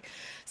York.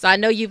 So I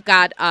know you've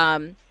got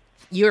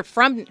you're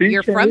from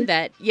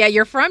that. Yeah,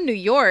 you're from New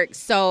York,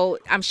 so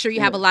I'm sure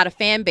you have a lot of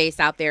fan base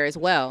out there as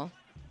well.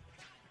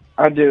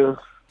 I do.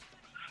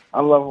 I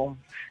love them.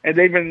 And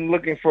they've been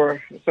looking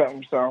for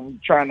something, so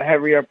I'm trying to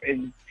hurry up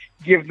and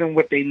give them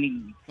what they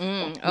need.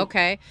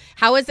 Okay.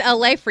 How is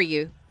LA for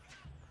you?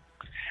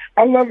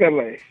 I love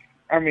LA.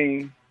 I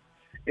mean,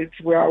 it's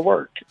where I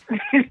work.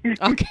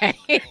 Okay.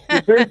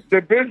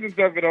 the business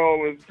of it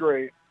all is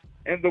great.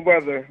 And the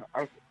weather,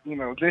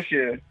 this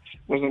year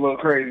was a little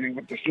crazy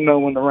with the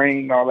snow and the rain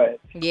and all that.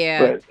 Yeah.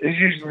 But it's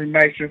usually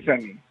nice and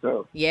sunny.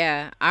 So.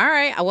 Yeah. All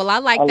right. Well, I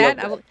like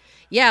that.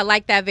 I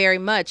like that very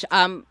much.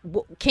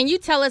 Can you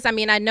tell us, I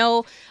mean, I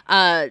know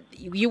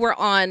you were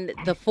on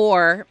The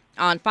 4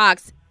 on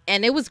Fox,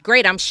 and it was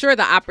great. I'm sure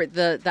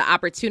the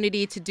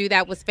opportunity to do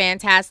that was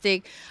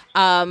fantastic.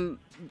 Is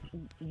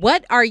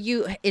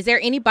there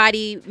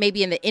anybody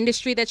maybe in the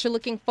industry that you're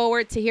looking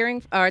forward to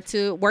hearing or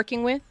to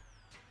working with?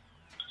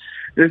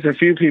 There's a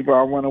few people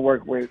I want to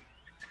work with.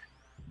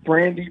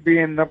 Brandy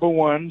being number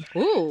one.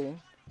 Ooh.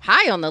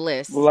 High on the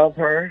list. Love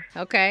her.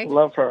 Okay.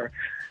 Love her.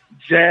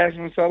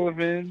 Jasmine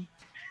Sullivan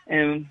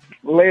and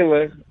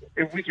Layla.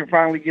 If we can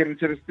finally get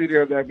into the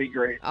studio, that'd be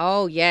great.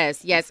 Oh,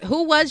 yes, yes.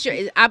 Who was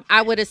your,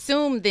 I would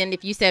assume then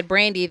if you said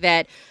Brandy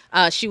that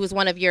she was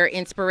one of your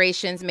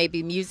inspirations,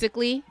 maybe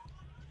musically?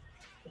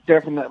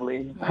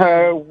 Definitely.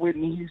 Her,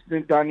 Whitney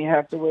Houston, Donny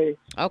Hathaway,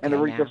 and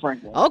Aretha now.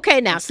 Franklin.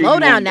 Okay, now slow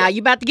down now.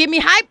 You about to get me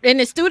hyped in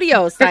the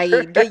studio,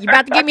 Saeed. You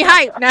about to get me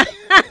hyped. Now.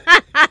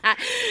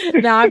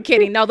 No, I'm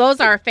kidding. No, those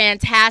are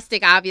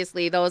fantastic,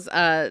 obviously. Those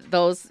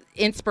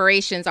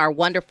inspirations are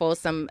wonderful,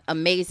 some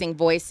amazing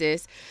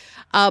voices.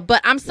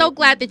 But I'm so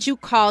glad that you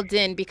called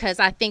in because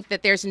I think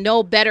that there's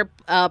no better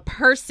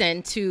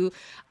person to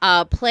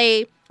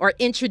play or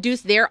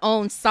introduce their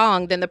own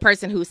song than the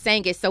person who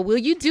sang it. So will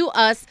you do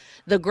us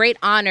the great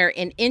honor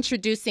in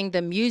introducing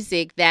the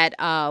music that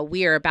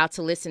we are about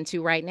to listen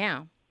to right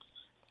now?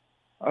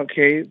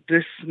 Okay,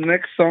 this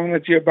next song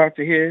that you're about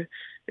to hear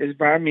is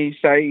by me,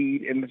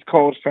 Saeed, and it's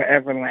called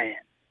Foreverland.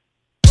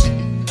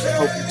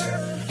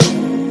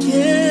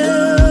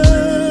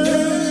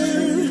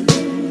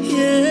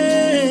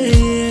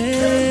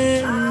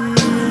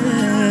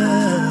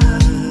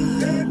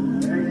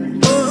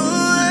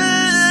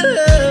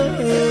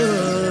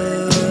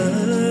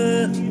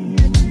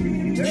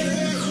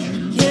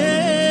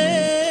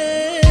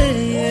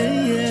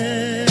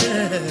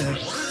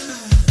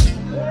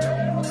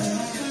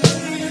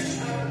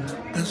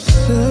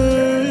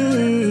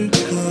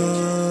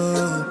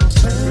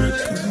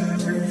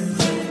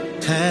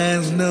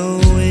 Has no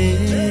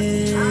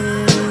end,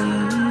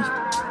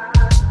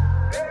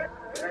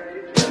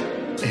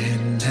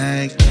 and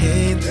I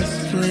can't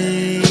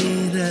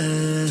explain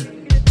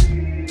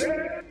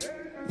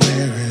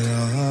where it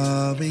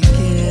all begins.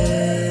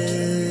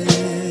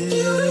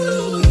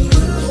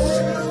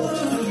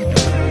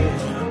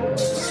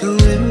 So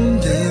in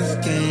this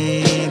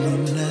game of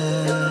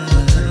love,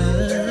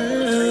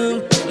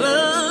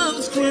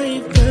 love's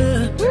great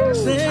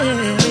percent.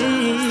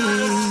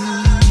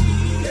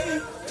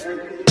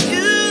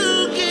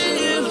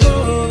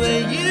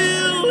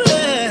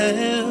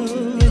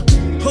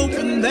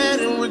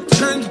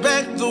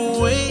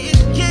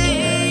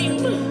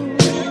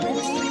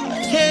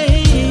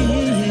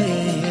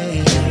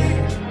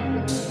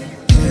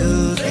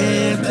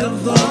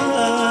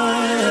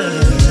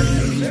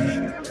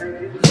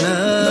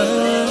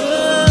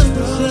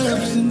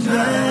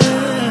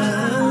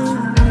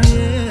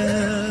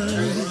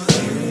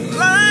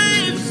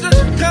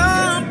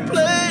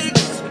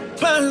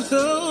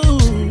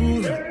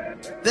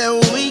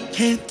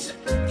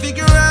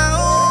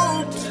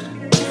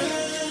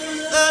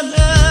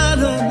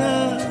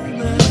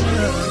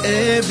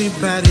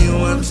 Everybody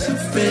wants a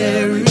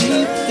fairy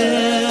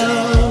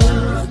tale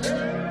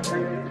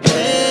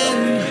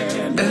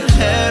and a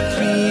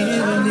happy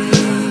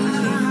ending.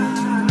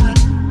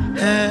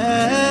 I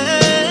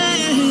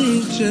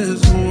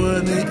just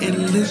want an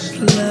endless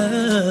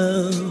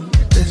love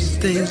that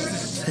stays the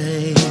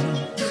same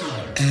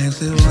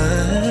as it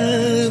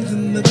was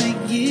in the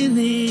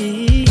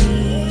beginning.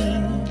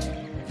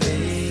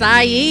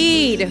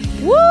 Saeed,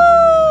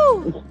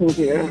 woo!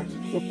 Yeah.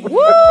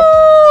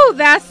 Woo!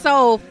 That's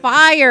so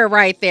fire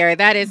right there.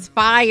 That is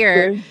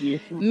fire. Thank you.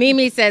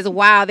 Mimi says,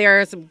 wow,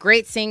 there are some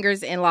great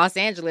singers in Los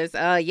Angeles.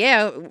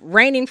 Yeah,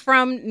 reigning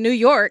from New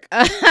York.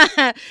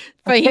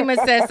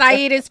 Fahima says,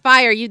 Saeed is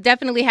fire. You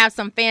definitely have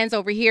some fans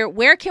over here.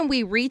 Where can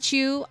we reach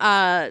you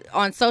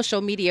on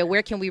social media?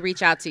 Where can we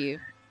reach out to you?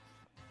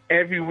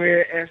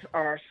 Everywhere,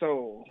 SR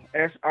Soul.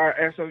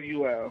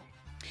 SRSOUL.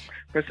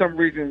 For some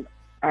reason,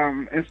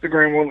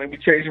 Instagram won't let me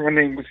change my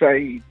name to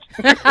Saeed.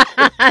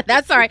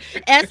 That's all right.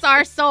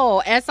 SR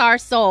Soul.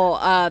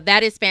 That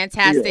is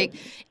fantastic. Yeah.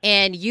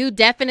 And you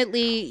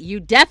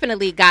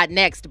definitely got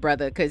next,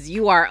 brother, because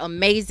you are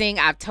amazing.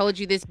 I've told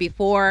you this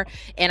before,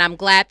 and I'm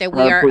glad that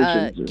we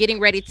are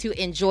getting ready to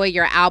enjoy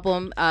your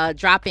album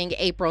dropping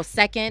April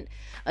 2nd.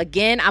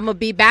 Again, I'm going to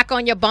be back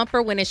on your bumper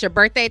when it's your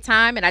birthday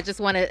time, and I just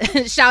want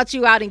to shout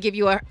you out and give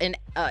you an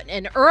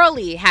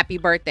early happy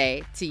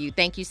birthday to you.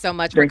 Thank you so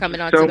much for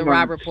coming on to the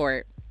Rob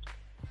Report.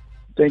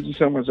 Thank you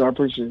so much. I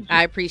appreciate you.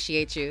 I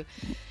appreciate you.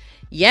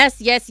 Yes.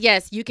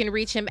 You can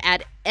reach him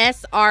at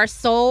SR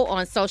Soul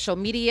on social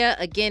media.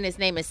 Again, his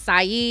name is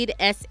Saeed,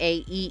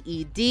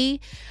 Saeed.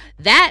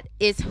 That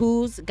is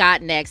who's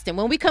got next. And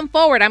when we come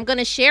forward, I'm going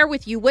to share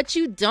with you what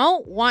you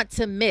don't want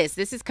to miss.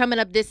 This is coming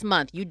up this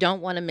month. You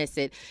don't want to miss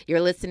it.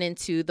 You're listening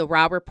to The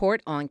Raw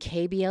Report on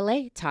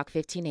KBLA Talk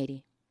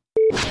 1580.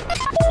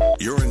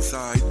 You're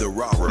inside The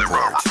Raw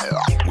Report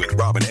with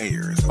Robin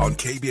Ayers on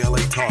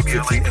KBLA Talk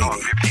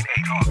 1580.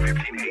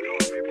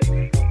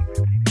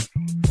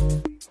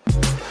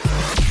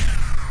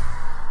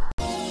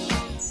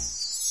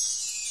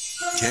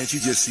 Can't you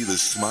just see the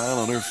smile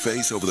on her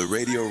face over the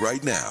radio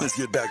right now? Let's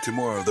get back to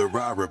more of The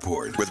Raw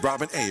Report with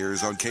Robin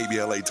Ayers on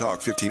KBLA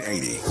Talk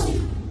 1580.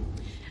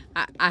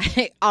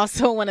 I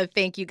also want to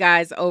thank you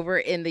guys over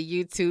in the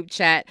YouTube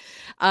chat.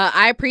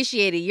 I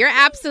appreciate it. You're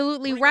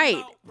absolutely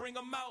right.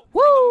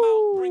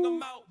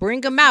 Woo!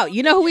 Bring them out.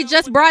 You know who we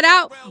just brought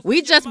out?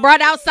 We just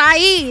brought out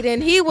Saeed,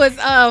 and he was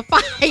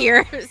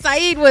fire.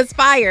 Saeed was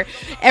fire.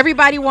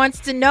 Everybody wants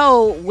to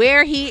know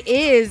where he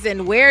is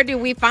and where do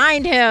we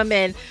find him,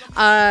 and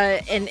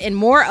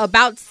more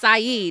about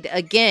Saeed.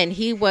 Again,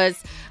 he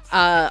was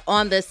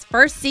on this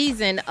first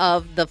season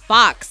of the The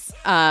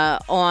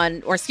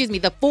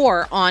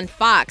 4 on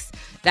Fox.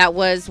 That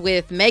was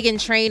with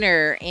Meghan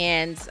Trainor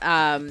and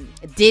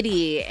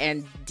Diddy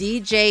and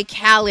DJ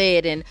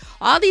Khaled and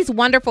all these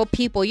wonderful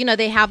people. You know,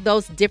 they have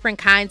those different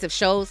kinds of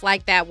shows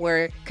like that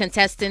where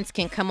contestants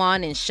can come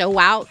on and show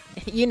out.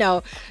 You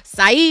know,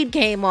 Saeed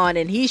came on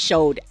and he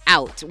showed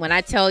out. When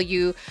I tell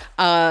you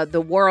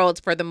the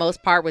world, for the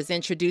most part, was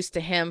introduced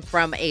to him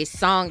from a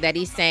song that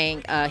he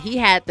sang. He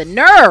had the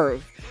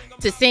nerve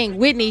to sing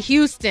Whitney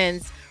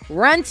Houston's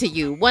Run to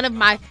You, one of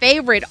my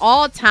favorite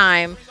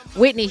all-time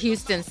Whitney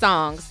Houston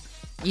songs.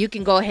 You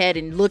can go ahead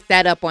and look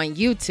that up on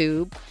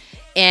YouTube,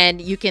 and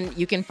you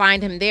can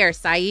find him there.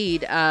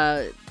 Saeed,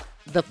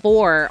 the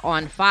 4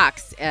 on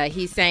Fox.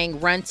 He sang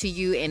Run to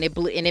You, and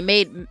it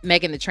made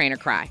Meghan the Trainor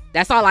cry.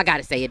 That's all I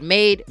gotta say. It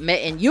made,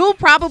 and you'll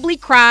probably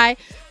cry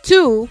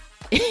too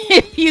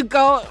if you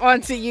go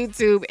onto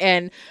YouTube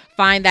and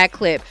find that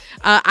clip.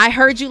 I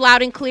heard you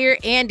loud and clear.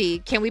 Andy,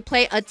 can we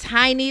play a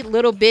tiny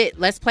little bit?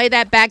 Let's play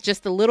that back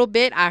just a little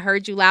bit. I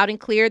heard you loud and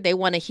clear. They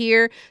want to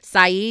hear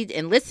Saeed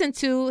and listen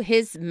to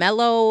his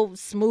mellow,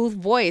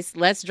 smooth voice.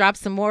 Let's drop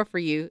some more for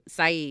you,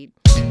 Saeed.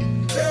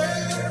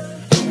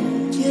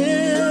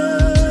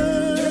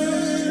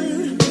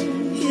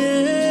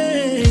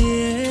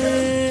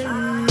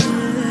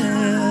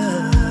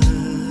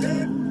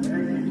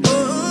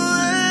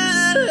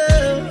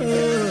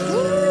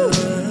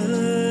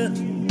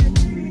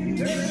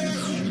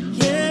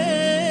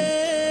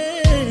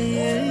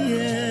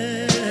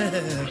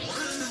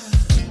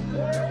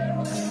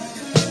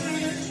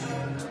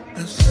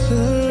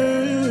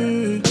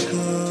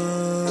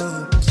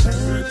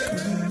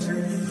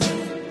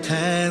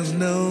 Has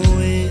no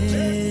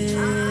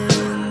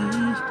end,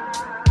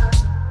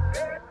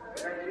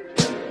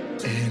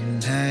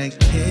 and I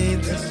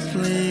can't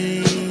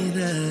explain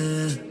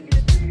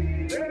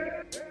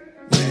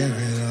where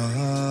it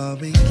all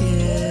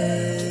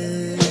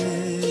begins.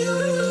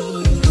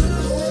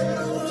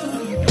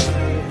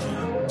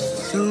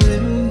 So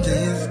in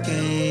this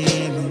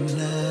game of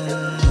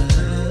love,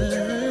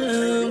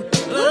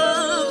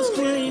 love's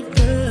great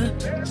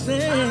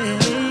say.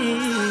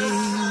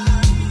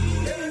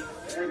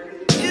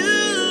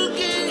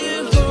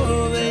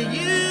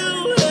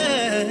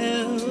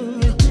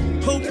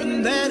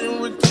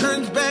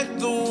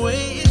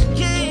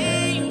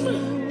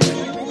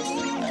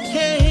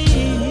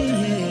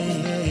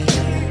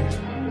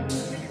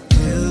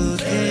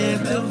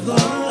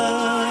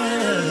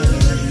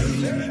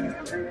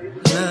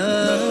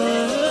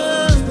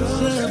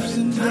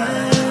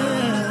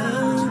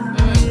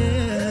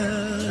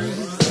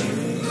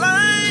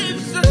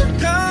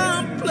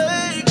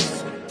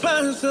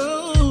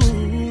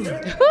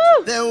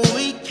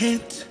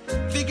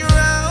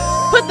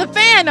 Put the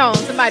fan on.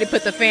 Somebody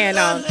put the fan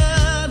on.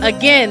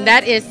 Again,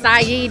 that is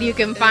Saeed. You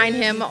can find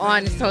him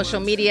on social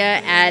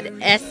media at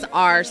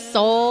SR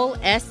Soul.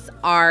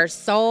 SR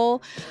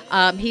Soul.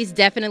 He's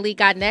definitely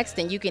got next,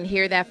 and you can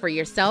hear that for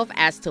yourself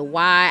as to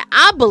why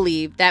I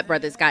believe that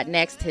brother's got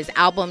next. His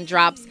album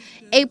drops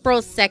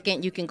April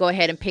 2nd. You can go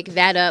ahead and pick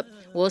that up.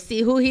 We'll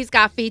see who he's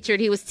got featured.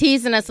 He was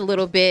teasing us a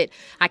little bit.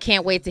 I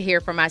can't wait to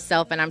hear for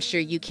myself, and I'm sure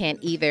you can't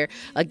either.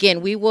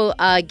 Again, we will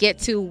get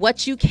to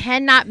what you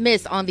cannot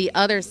miss on the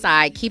other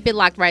side. Keep it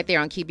locked right there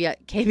on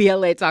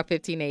KBLA Talk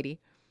 1580.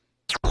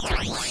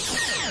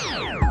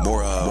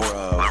 More of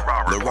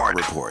The Raw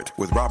Report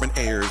with Robin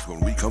Ayers when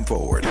we come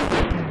forward.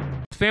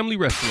 Family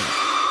Restaurant.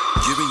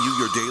 Giving you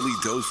your daily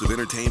dose of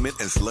entertainment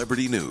and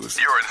celebrity news.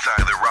 You're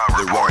inside The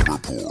Raw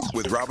Report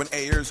with Robin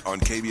Ayers on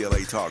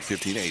KBLA Talk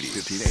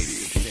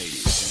 1580.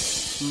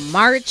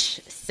 March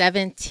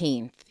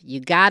 17th.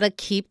 You got to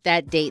keep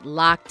that date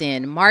locked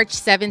in. March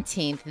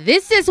 17th.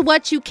 This is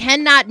what you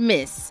cannot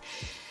miss.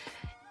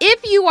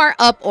 If you are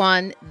up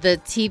on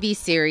the TV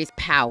series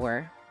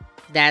Power,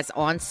 that's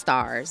on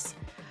Stars,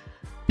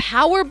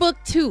 Power Book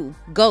 2,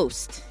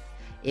 Ghost.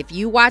 If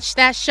you watch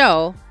that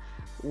show,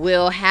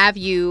 we'll have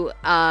you,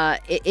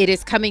 it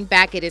is coming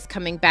back. It is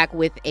coming back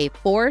with a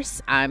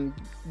force. I'm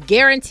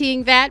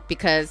guaranteeing that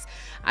because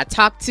I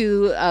talked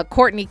to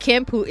Courtney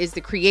Kemp, who is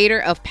the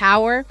creator of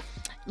Power.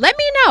 Let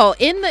me know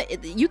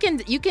you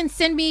can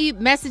send me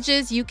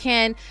messages. You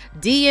can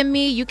DM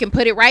me. You can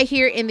put it right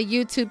here in the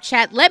YouTube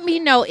chat. Let me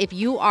know if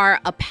you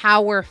are a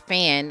Power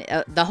fan,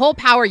 the whole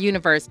Power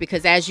universe,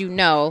 because as you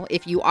know,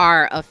 if you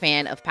are a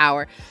fan of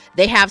Power,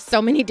 they have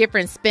so many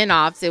different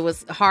spinoffs. It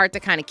was hard to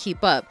kind of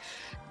keep up.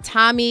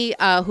 Tommy,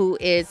 who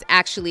is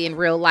actually in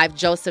real life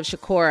Joseph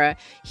Shakura,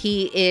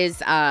 he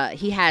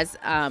has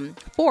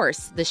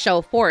Force, the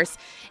show Force,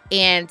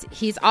 and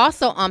he's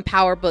also on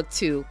Power Book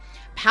 2.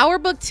 Power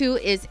Book 2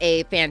 is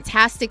a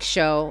fantastic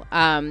show.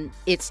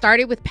 It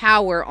started with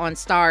Power on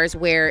Stars,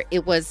 where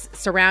it was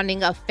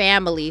surrounding a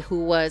family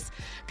who was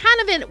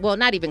kind of in, well,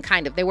 not even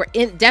kind of, they were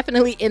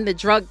definitely in the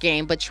drug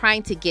game, but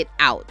trying to get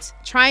out,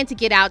 trying to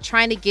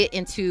get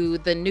into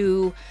the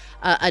new,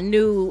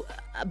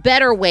 a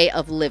better way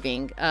of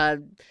living, a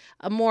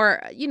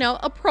more,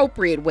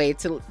 appropriate way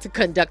to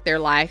conduct their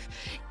life.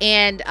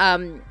 And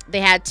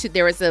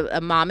there was a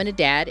mom and a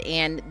dad,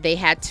 and they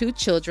had three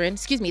children.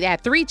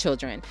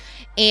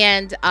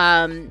 And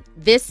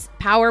this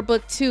Power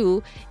Book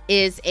 2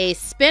 is a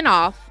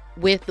spinoff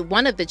with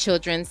one of the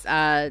children's,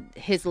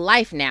 his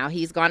life now.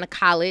 He's gone to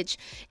college,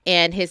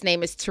 and his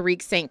name is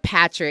Tariq St.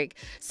 Patrick.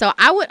 So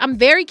I'm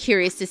very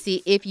curious to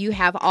see if you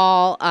have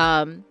all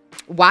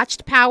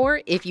watched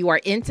Power, if you are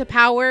into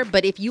Power.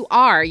 But if you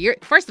are,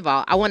 first of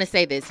all, I want to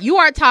say this. You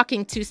are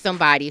talking to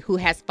somebody who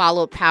has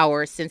followed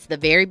Power since the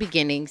very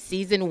beginning,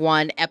 season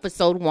 1,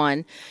 episode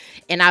 1.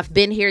 And I've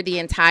been here the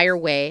entire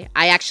way.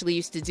 I actually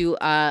used to do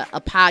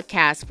a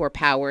podcast for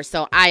Power.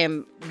 So I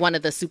am one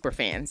of the super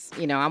fans.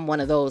 I'm one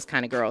of those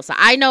kind of girls. So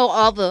I know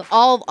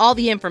all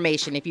the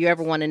information if you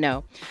ever want to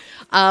know.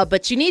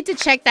 But you need to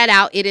check that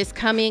out. It is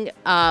coming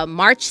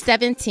March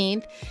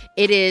 17th.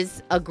 It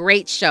is a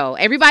great show.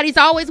 Everybody's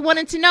always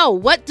wanting to know,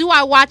 what do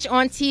I watch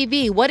on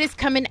TV? What is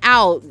coming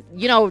out?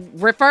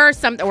 Refer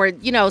something, or,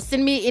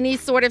 send me any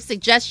sort of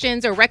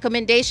suggestions or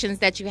recommendations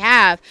that you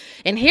have.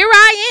 And here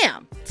I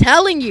am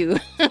telling you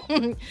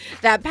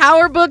that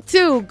Power Book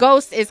 2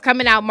 Ghost is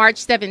coming out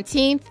March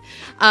 17th.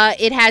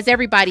 It has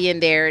everybody in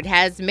there. It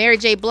has Mary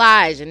J.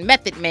 Blige and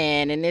Method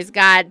Man, and it's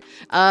got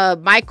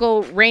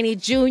Michael Rainey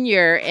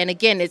Jr. And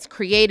again, it's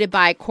created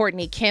by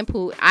Courtney Kemp,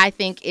 who I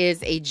think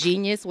is a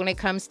genius when it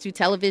comes to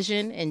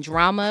television and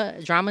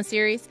drama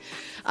series.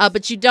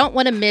 But you don't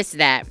want to miss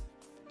that.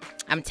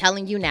 I'm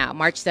telling you now,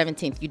 March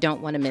 17th, you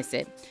don't want to miss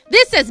it.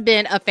 This has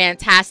been a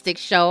fantastic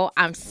show.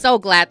 I'm so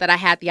glad that I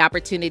had the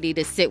opportunity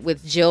to sit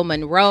with Jill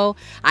Munroe.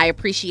 I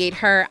appreciate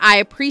her. I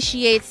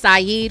appreciate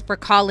Saeed for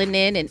calling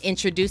in and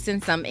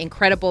introducing some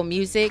incredible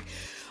music.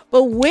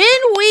 But when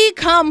we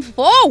come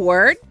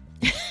forward,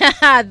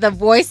 the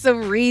voice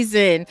of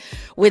reason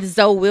with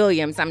Zoe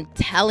Williams, I'm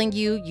telling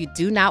you, you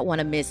do not want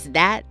to miss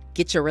that.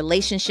 Get your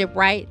relationship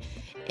right.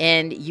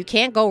 And you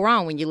can't go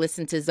wrong when you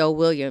listen to Zoe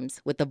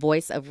Williams with the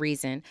voice of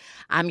reason.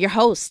 I'm your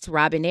host,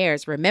 Robin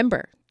Ayers.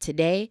 Remember,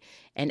 today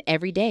and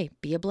every day,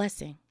 be a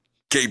blessing.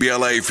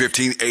 KBLA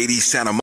 1580 Santa Monica.